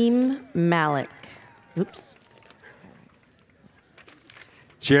 Ibrahim Malik. Oops.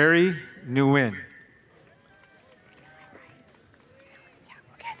 Jerry Nguyen.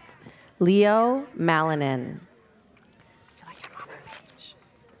 Leo Malinin.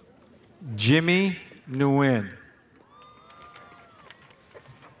 Jimmy Nguyen.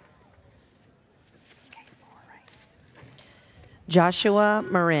 Joshua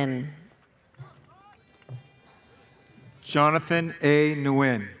Marin. Jonathan A.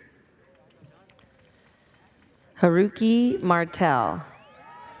 Nguyen. Haruki Martel.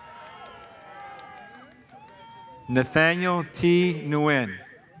 Nathaniel T. Nguyen.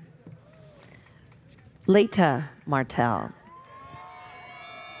 Leta Martel.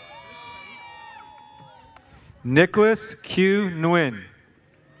 Nicholas Q. Nguyen.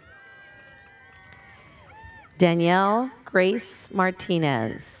 Danielle Grace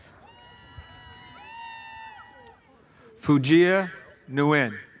Martinez. Fujia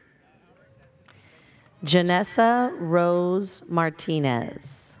Nguyen. Janessa Rose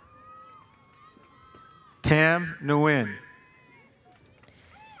Martinez. Tam Nguyen.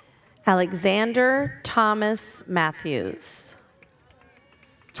 Alexander Thomas Matthews.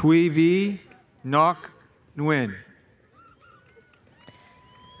 Tui V. Nok Nguyen.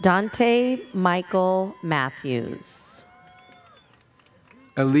 Dante Michael Matthews.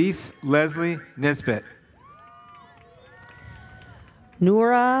 Elise Leslie Nisbet.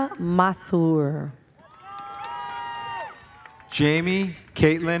 Noura Mathur. Jamie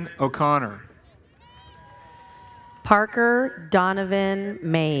Caitlin O'Connor. Parker Donovan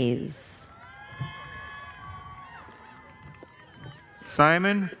Mays.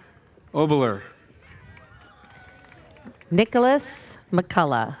 Simon Obeler. Nicholas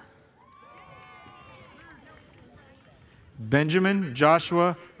McCullough. Benjamin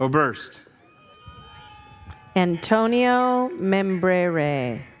Joshua Oberst. Antonio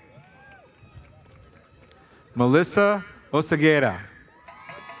Membrere. Melissa Oseguera.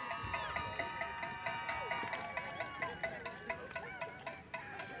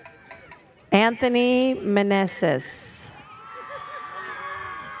 Anthony Meneses.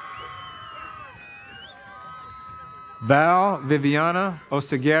 Val Viviana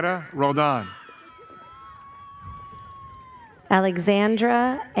Oseguera Roldan.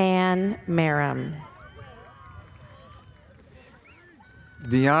 Alexandra Ann Merrim.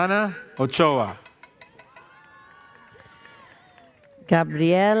 Diana Ochoa.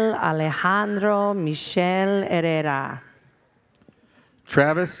 Gabriel Alejandro Michel Herrera.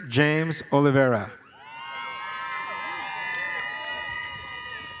 Travis James Oliveira.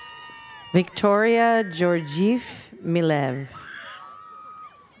 Victoria Georgiev Milev.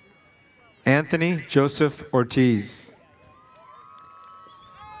 Anthony Joseph Ortiz.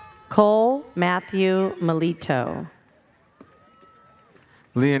 Cole Matthew Melito.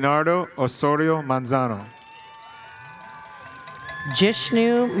 Leonardo Osorio Manzano.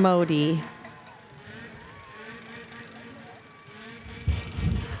 Jishnu Modi.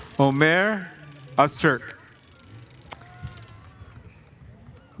 Omer Asturk.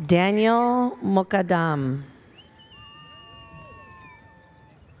 Daniel Mokadam.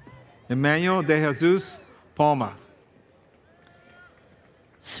 Emmanuel de Jesus Palma.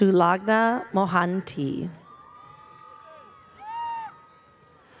 Sulagna Mohanty.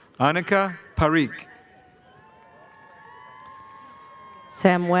 Annika Parikh.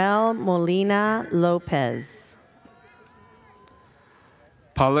 Samuel Molina Lopez.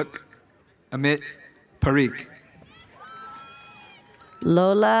 Palak Amit Parikh.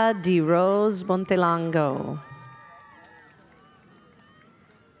 Lola De Rose Montelango.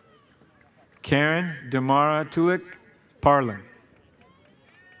 Karen Damara Tulik Parlin.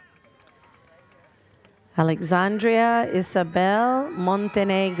 Alexandria Isabel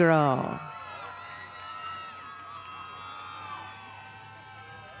Montenegro.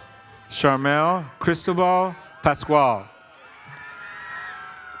 Charmel Cristobal Pascual.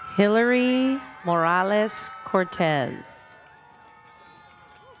 Hilary Morales Cortez.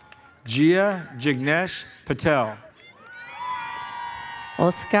 Gia Jignesh Patel.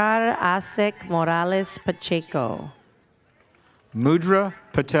 Oscar Asik Morales Pacheco. Mudra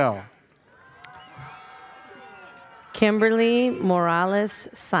Patel. Kimberly Morales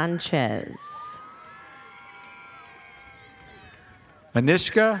Sanchez.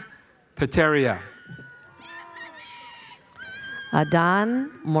 Anishka Pateria. Adan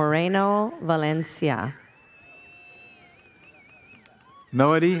Moreno Valencia.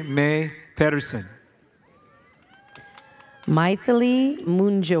 Melody May Pedersen. Maithili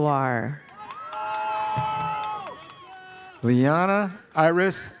Munjawar. Liana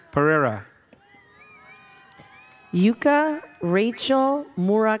Iris Pereira. Yuka Rachel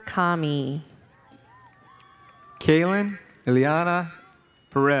Murakami. Kaylin Ileana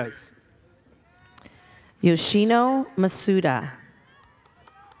Perez. Yoshino Masuda.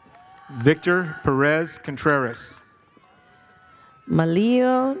 Victor Perez Contreras.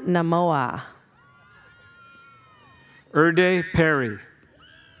 Malio Namoa. Erde Perry.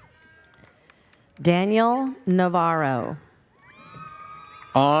 Daniel Navarro.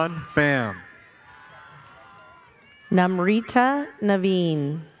 On Pham. Namrita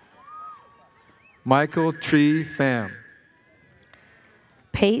Naveen. Michael Tree Pham.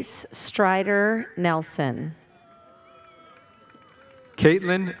 Pace Strider Nelson.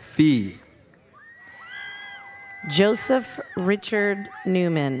 Caitlin Fee. Joseph Richard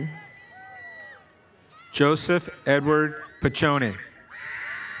Newman. Joseph Edward Pachone.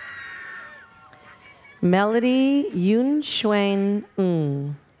 Melody Yun Xuan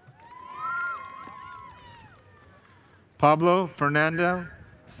Ng. Pablo Fernando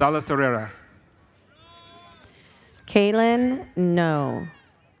Salas Herrera. Kaylin No.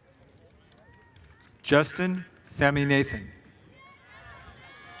 Justin Sammy Nathan.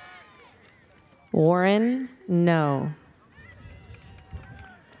 Warren No.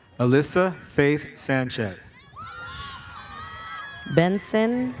 Alyssa Faith Sanchez.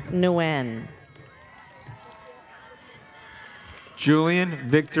 Benson Nguyen. Julian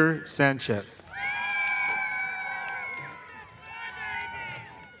Victor Sanchez.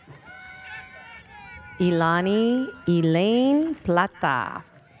 Ilani Elaine Plata.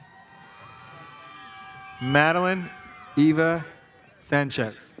 Madeline Eva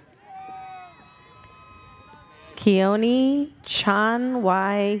Sanchez. Keone Chan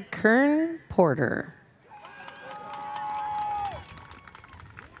Y. Kern Porter.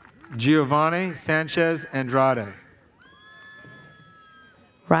 Giovanni Sanchez Andrade.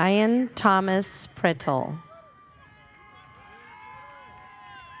 Ryan Thomas Pretel.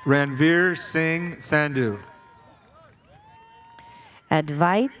 Ranveer Singh Sandhu.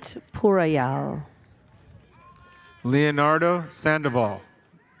 Advait Purayal. Leonardo Sandoval.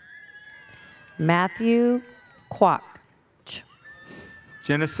 Matthew Kwok.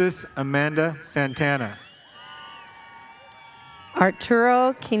 Genesis Amanda Santana.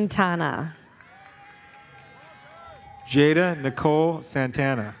 Arturo Quintana. Jada Nicole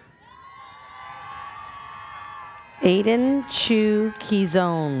Santana. Aiden Chu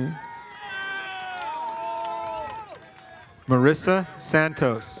Kizone. Marissa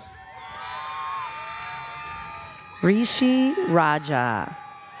Santos. Rishi Raja.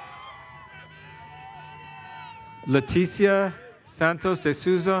 Leticia Santos de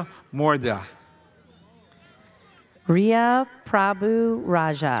Souza Morda. Ria Prabhu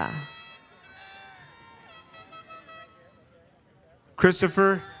Raja.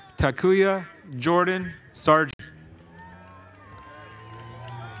 Christopher Takuya Jordan Sargent.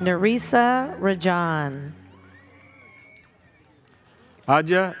 Narisa Rajan.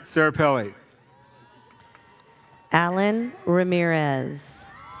 Adja Serapelli. Alan Ramirez.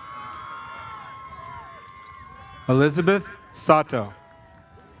 Elizabeth Sato.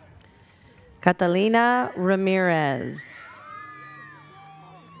 Catalina Ramirez.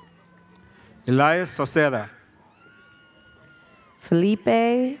 Elias Soceda.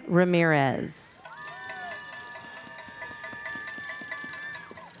 Felipe Ramirez.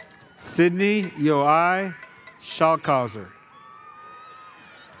 Sydney Yoai Schalkhauser.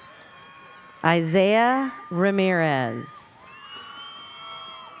 Isaiah Ramirez.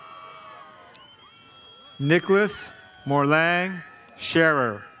 Nicholas Morlang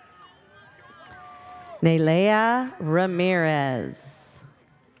Scherer. Nelea Ramirez.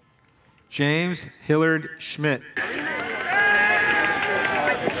 James Hillard Schmidt.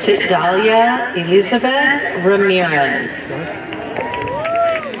 Cidalia Elizabeth Ramirez.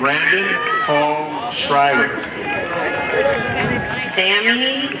 Brandon Paul Schreiber.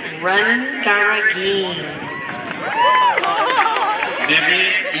 Sammy Rungaragin.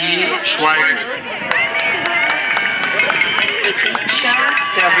 Vivian E. Schweizer. Pratiksha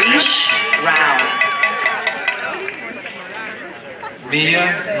Garish Rao. Mia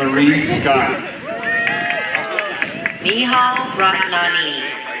Marie Scott. Nihal Ratnani.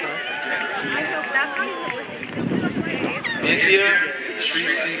 Nithya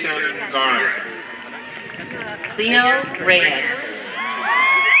Srisika Garth. Cleo Reyes.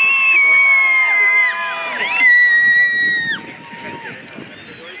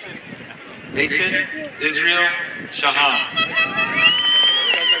 Leighton Israel Shaham.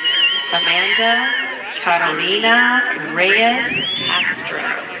 Amanda Carolina Reyes Castro.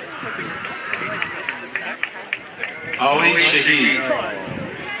 Ali Shaheed.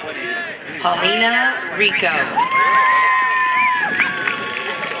 Paulina Rico.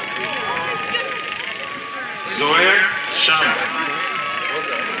 Zoya Shama.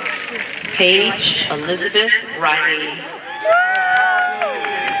 Paige Elizabeth Riley.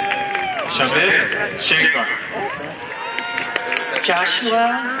 Shamith Shankar.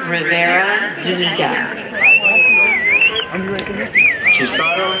 Joshua Rivera Zuniga.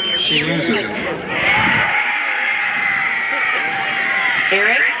 Chisato Shinuzu.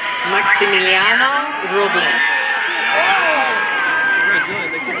 Eric Maximiliano Robles.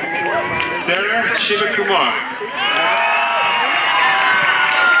 Sarah Shivakumar.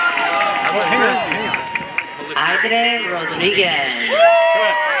 Aidre Rodriguez.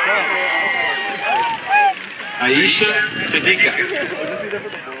 Aisha Siddiqa.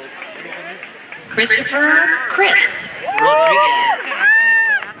 Christopher Chris Rodriguez.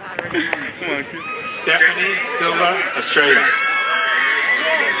 Stephanie Silva Estrella.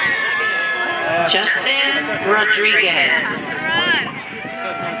 Justin Rodriguez.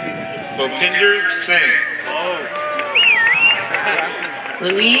 Bopinder Singh.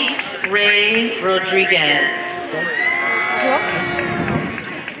 Luis Ray Rodriguez.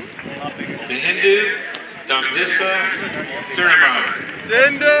 The Hindu Damdisa Suriman.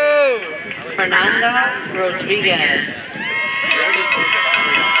 Fernanda Rodriguez.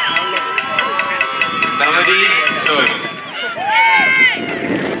 Melody So.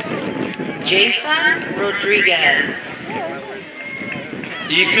 Jason Rodriguez.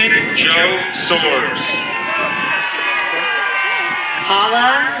 Ethan Joe Soares.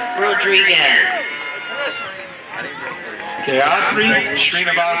 Paula Rodriguez. Gayatri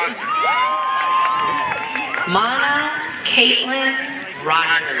Srinivasan. Mana Caitlin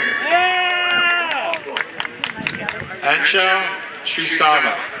Rogers. Anshel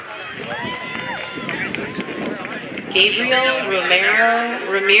Shristava. Gabriel Romero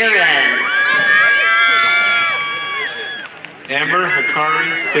Ramirez. Amber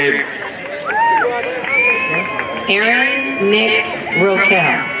Hikari Stables. Aaron Nick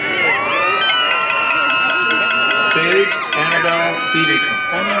Roquel. Sage Annabelle Stevenson.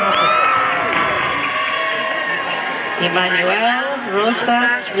 Emmanuel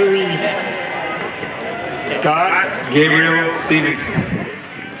Rosas Ruiz. Scott Gabriel Stevenson.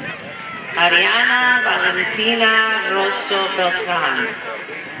 Ariana Valentina Rosso Beltran.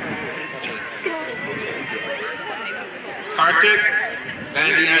 Kartik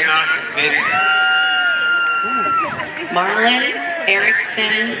Vandianath Nathan. Marlon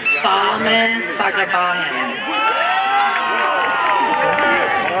Erickson Solomon Sagabahan.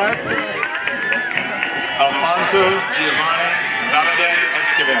 Alfonso Giovanni Valadez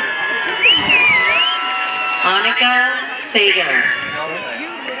Escobar. Annika Sager.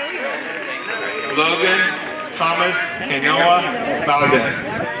 Logan Thomas Canoa Valdez.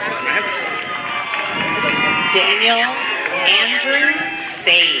 Daniel Andrew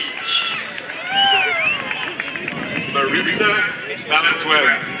Sage. Maritza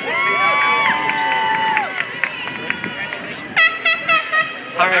Valenzuela.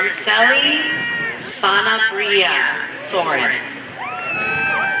 Araceli Sanabria Soares.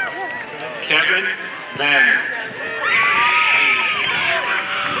 Kevin Van.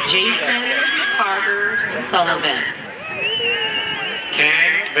 Jason Carter Sullivan.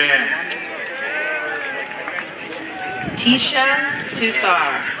 Kang Van. Tisha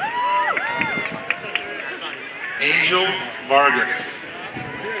Suthar. Angel Vargas.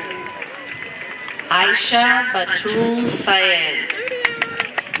 Aisha Batul Syed.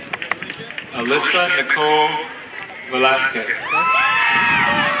 Alyssa Nicole Velasquez.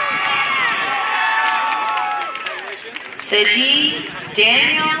 Seji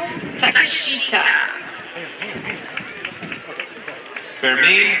Daniel Takashita.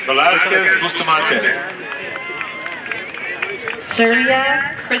 Fermin Velasquez Bustamante.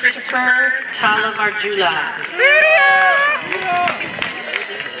 Surya Christopher Talavarjula.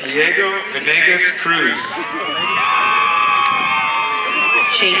 Diego Venegas Cruz.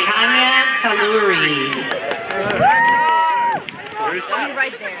 Chaitanya Taluri.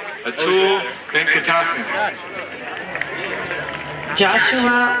 Atul Venkatasan.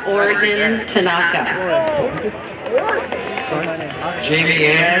 Joshua Oregon Tanaka. Jamie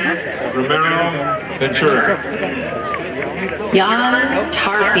Ann Romero Ventura. Jan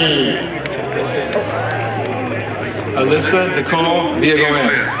Tarpey. Alyssa Nicole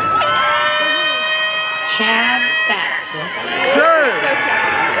Villagomez. Chad Thatch.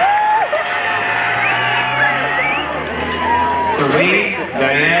 Celine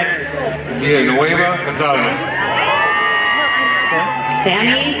Diane Villanueva Gonzalez.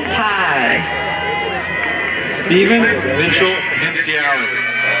 Sammy Ty. Stephen Mitchell Vinciali.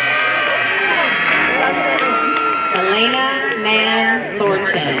 Elena Nan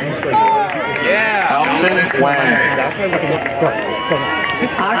Thornton. Alton Wang.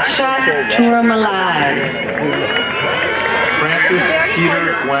 Akshat Turamalai. Francis Peter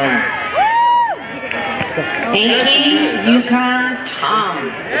Wang. Anki Yukon Tom.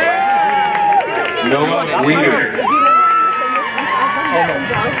 Noah Weeder.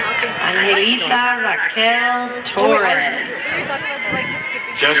 Angelita Raquel Torres.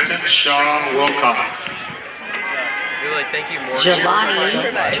 Justin Shaw Wilcox.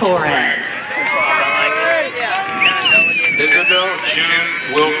 Jelani Torres. Isabel June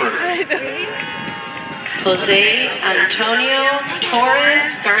Wilford. Jose Antonio Torres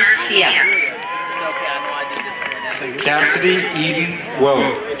Garcia. Cassidy Eden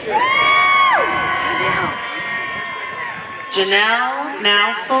Woe. Janelle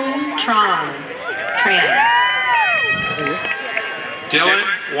Malfung Tran. Dylan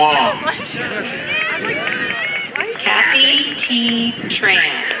Wong. Kathy T.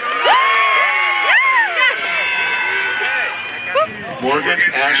 Tran. Morgan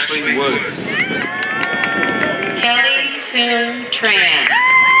Ashley Woods. Kelly Soon Tran.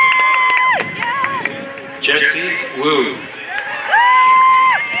 Jesse Wu.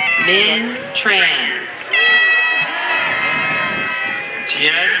 Min Tran.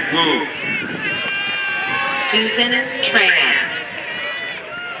 Tien Wu. Susan Tran.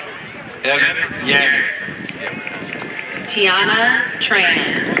 Evan Yang. Tiana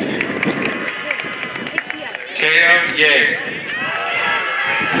Tran. Teo Ye.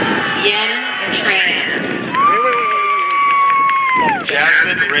 Yen Tran.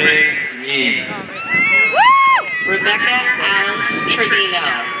 Jasmine Ray Yi. Rebecca Alice Trevino.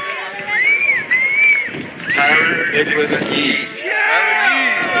 Tyler Nicholas Yi.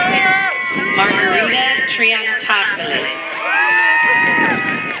 Margarita Triantopoulos.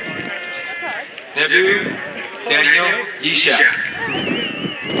 Nebu Daniel Yishak.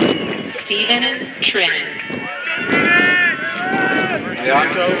 Stephen Trin.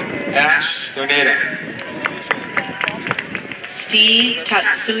 Ayato Ash Donata. Steve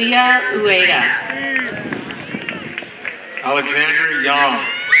Tatsuya Ueda. Alexander Young.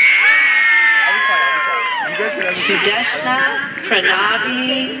 Sudeshna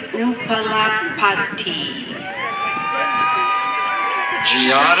Pranavi Upalapati.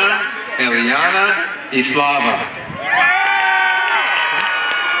 Gianna Eliana Islava.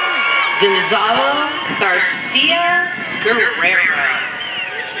 Gonzalo Garcia Guerrero.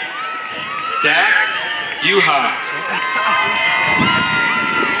 Dax Uhas.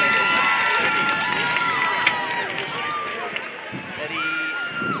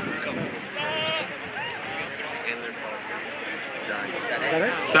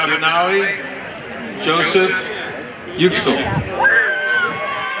 Sabinali Joseph Yüksel.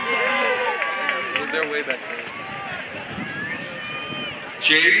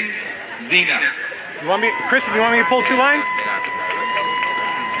 Jaden Zena. You want me, Kristen, you want me to pull two lines?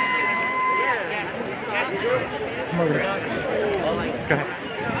 Go ahead.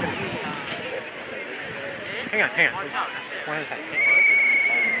 Hang on. One at a time.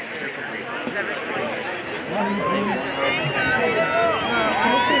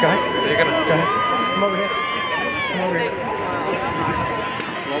 Go ahead. Go ahead. Come over here.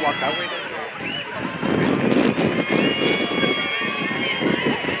 You want to walk that way then?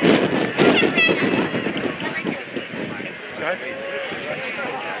 Go ahead.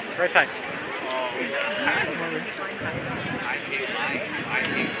 Right side.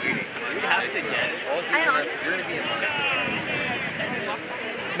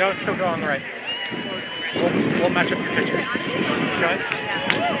 No, still go on the right. We'll match up your pictures. Go ahead.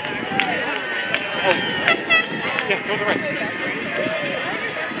 Oh. Yeah, go to the right.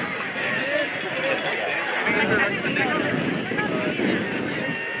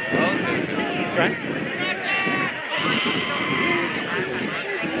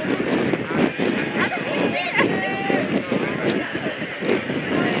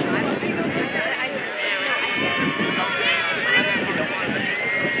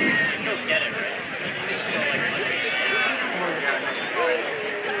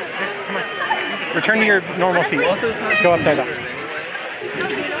 return to your normal seat. Go up there though.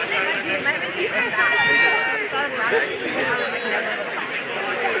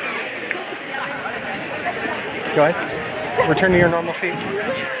 Go ahead. Return to your normal seat. Who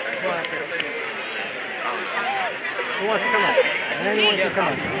wants to come up? Anyone wants to come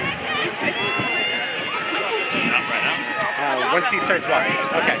up? Once he starts walking.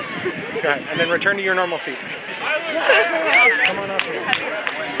 Okay. Go ahead. And then return to your normal seat. Come on up here.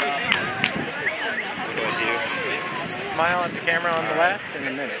 Just smile at the camera on the left in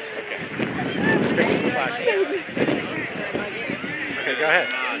a minute. Okay. Fixing the flash. Okay, go ahead.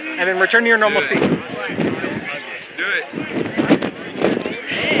 And then return to your normal seat. Do it.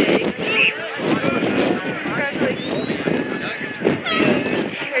 Congratulations.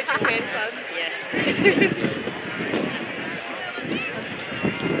 Heard your fan club. Yes.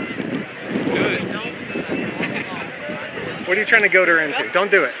 What are you trying to goad her into?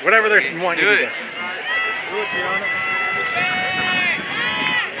 Don't do it. Whatever they want you to do. Do it, Gianna.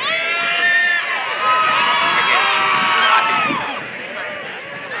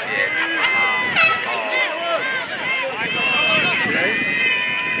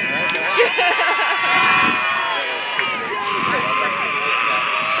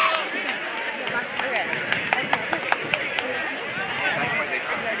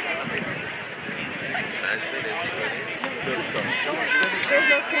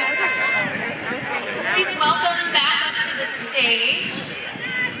 Please welcome back up to the stage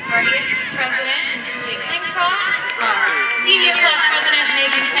our ESP president, Mr. Lee Klingprop, our senior class president,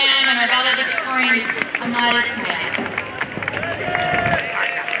 Megan Pham, and our valedictorian, Amada Smith.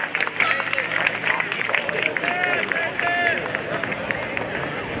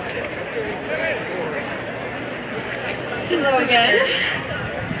 Hello again.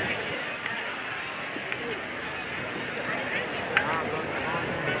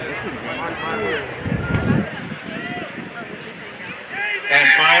 And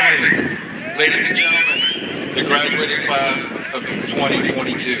finally, ladies and gentlemen, the graduating class of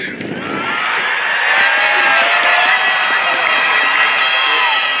 2022.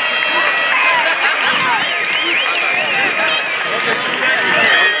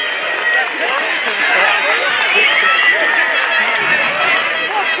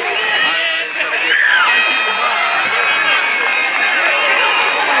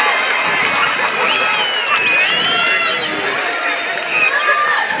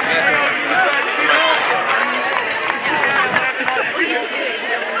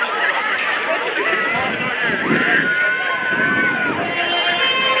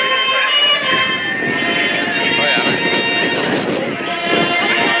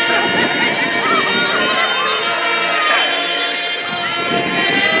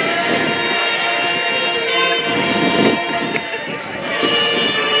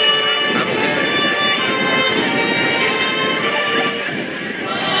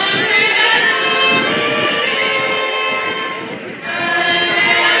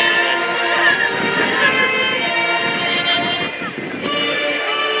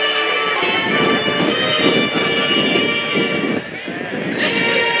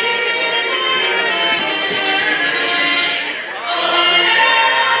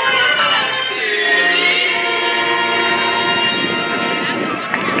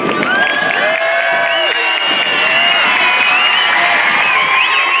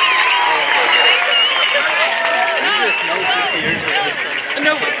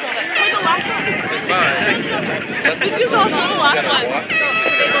 Who's going to tell us what the last one? What the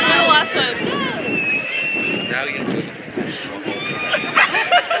last one? Now you can do it.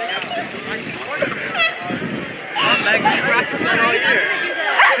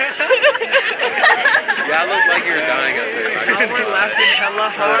 Yeah, I look like you were dying up there. I was laughing hella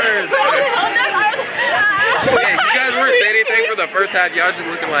hard. Hey, you guys weren't saying anything for the first half. Y'all just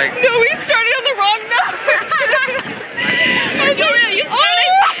looking like. No, we started on the wrong note. You started.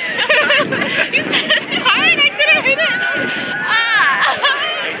 You started too high and I couldn't hit it.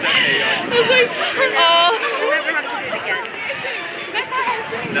 I was like, oh. Remember how to do it again.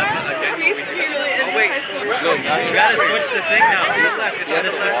 We really ended high school. Look, You gotta switch the thing now. You left. You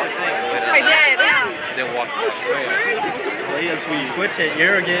gotta switch the thing. I did. then walk straight. Play as we switch it.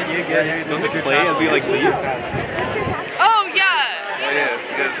 You're good. You're good. Don't we play as we like leave? Oh, yeah. Oh, yeah.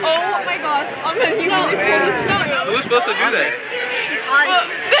 You guys, Oh my gosh. I'm gonna you really pull this out. who's supposed to do that?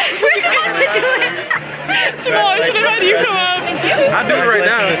 We're supposed to do it. Jamal, I should have had you come up. I'll do it right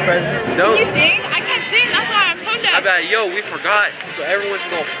now. No. Can you sing? I can't sing. That's why I'm tone I deaf. bet, yo, we forgot. So everyone's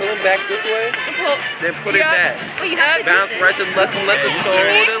gonna pull him back this way, then put it back. Oh, you have to do Bounce this. right and left and let the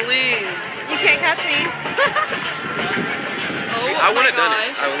shoulder lean. You can't catch me. Oh I would my have done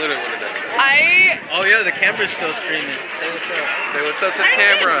it. gosh. I literally would have done it. Oh yeah, the camera's still streaming. Say what's up. Say what's up to the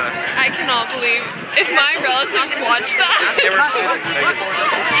camera. I cannot believe if my relatives watch that.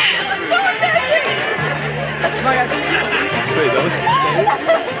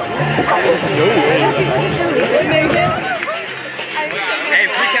 Hey,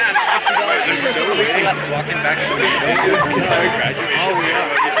 free cash. Walking back to the graduation. Oh yeah.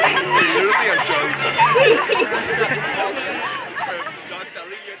 Literally a joke.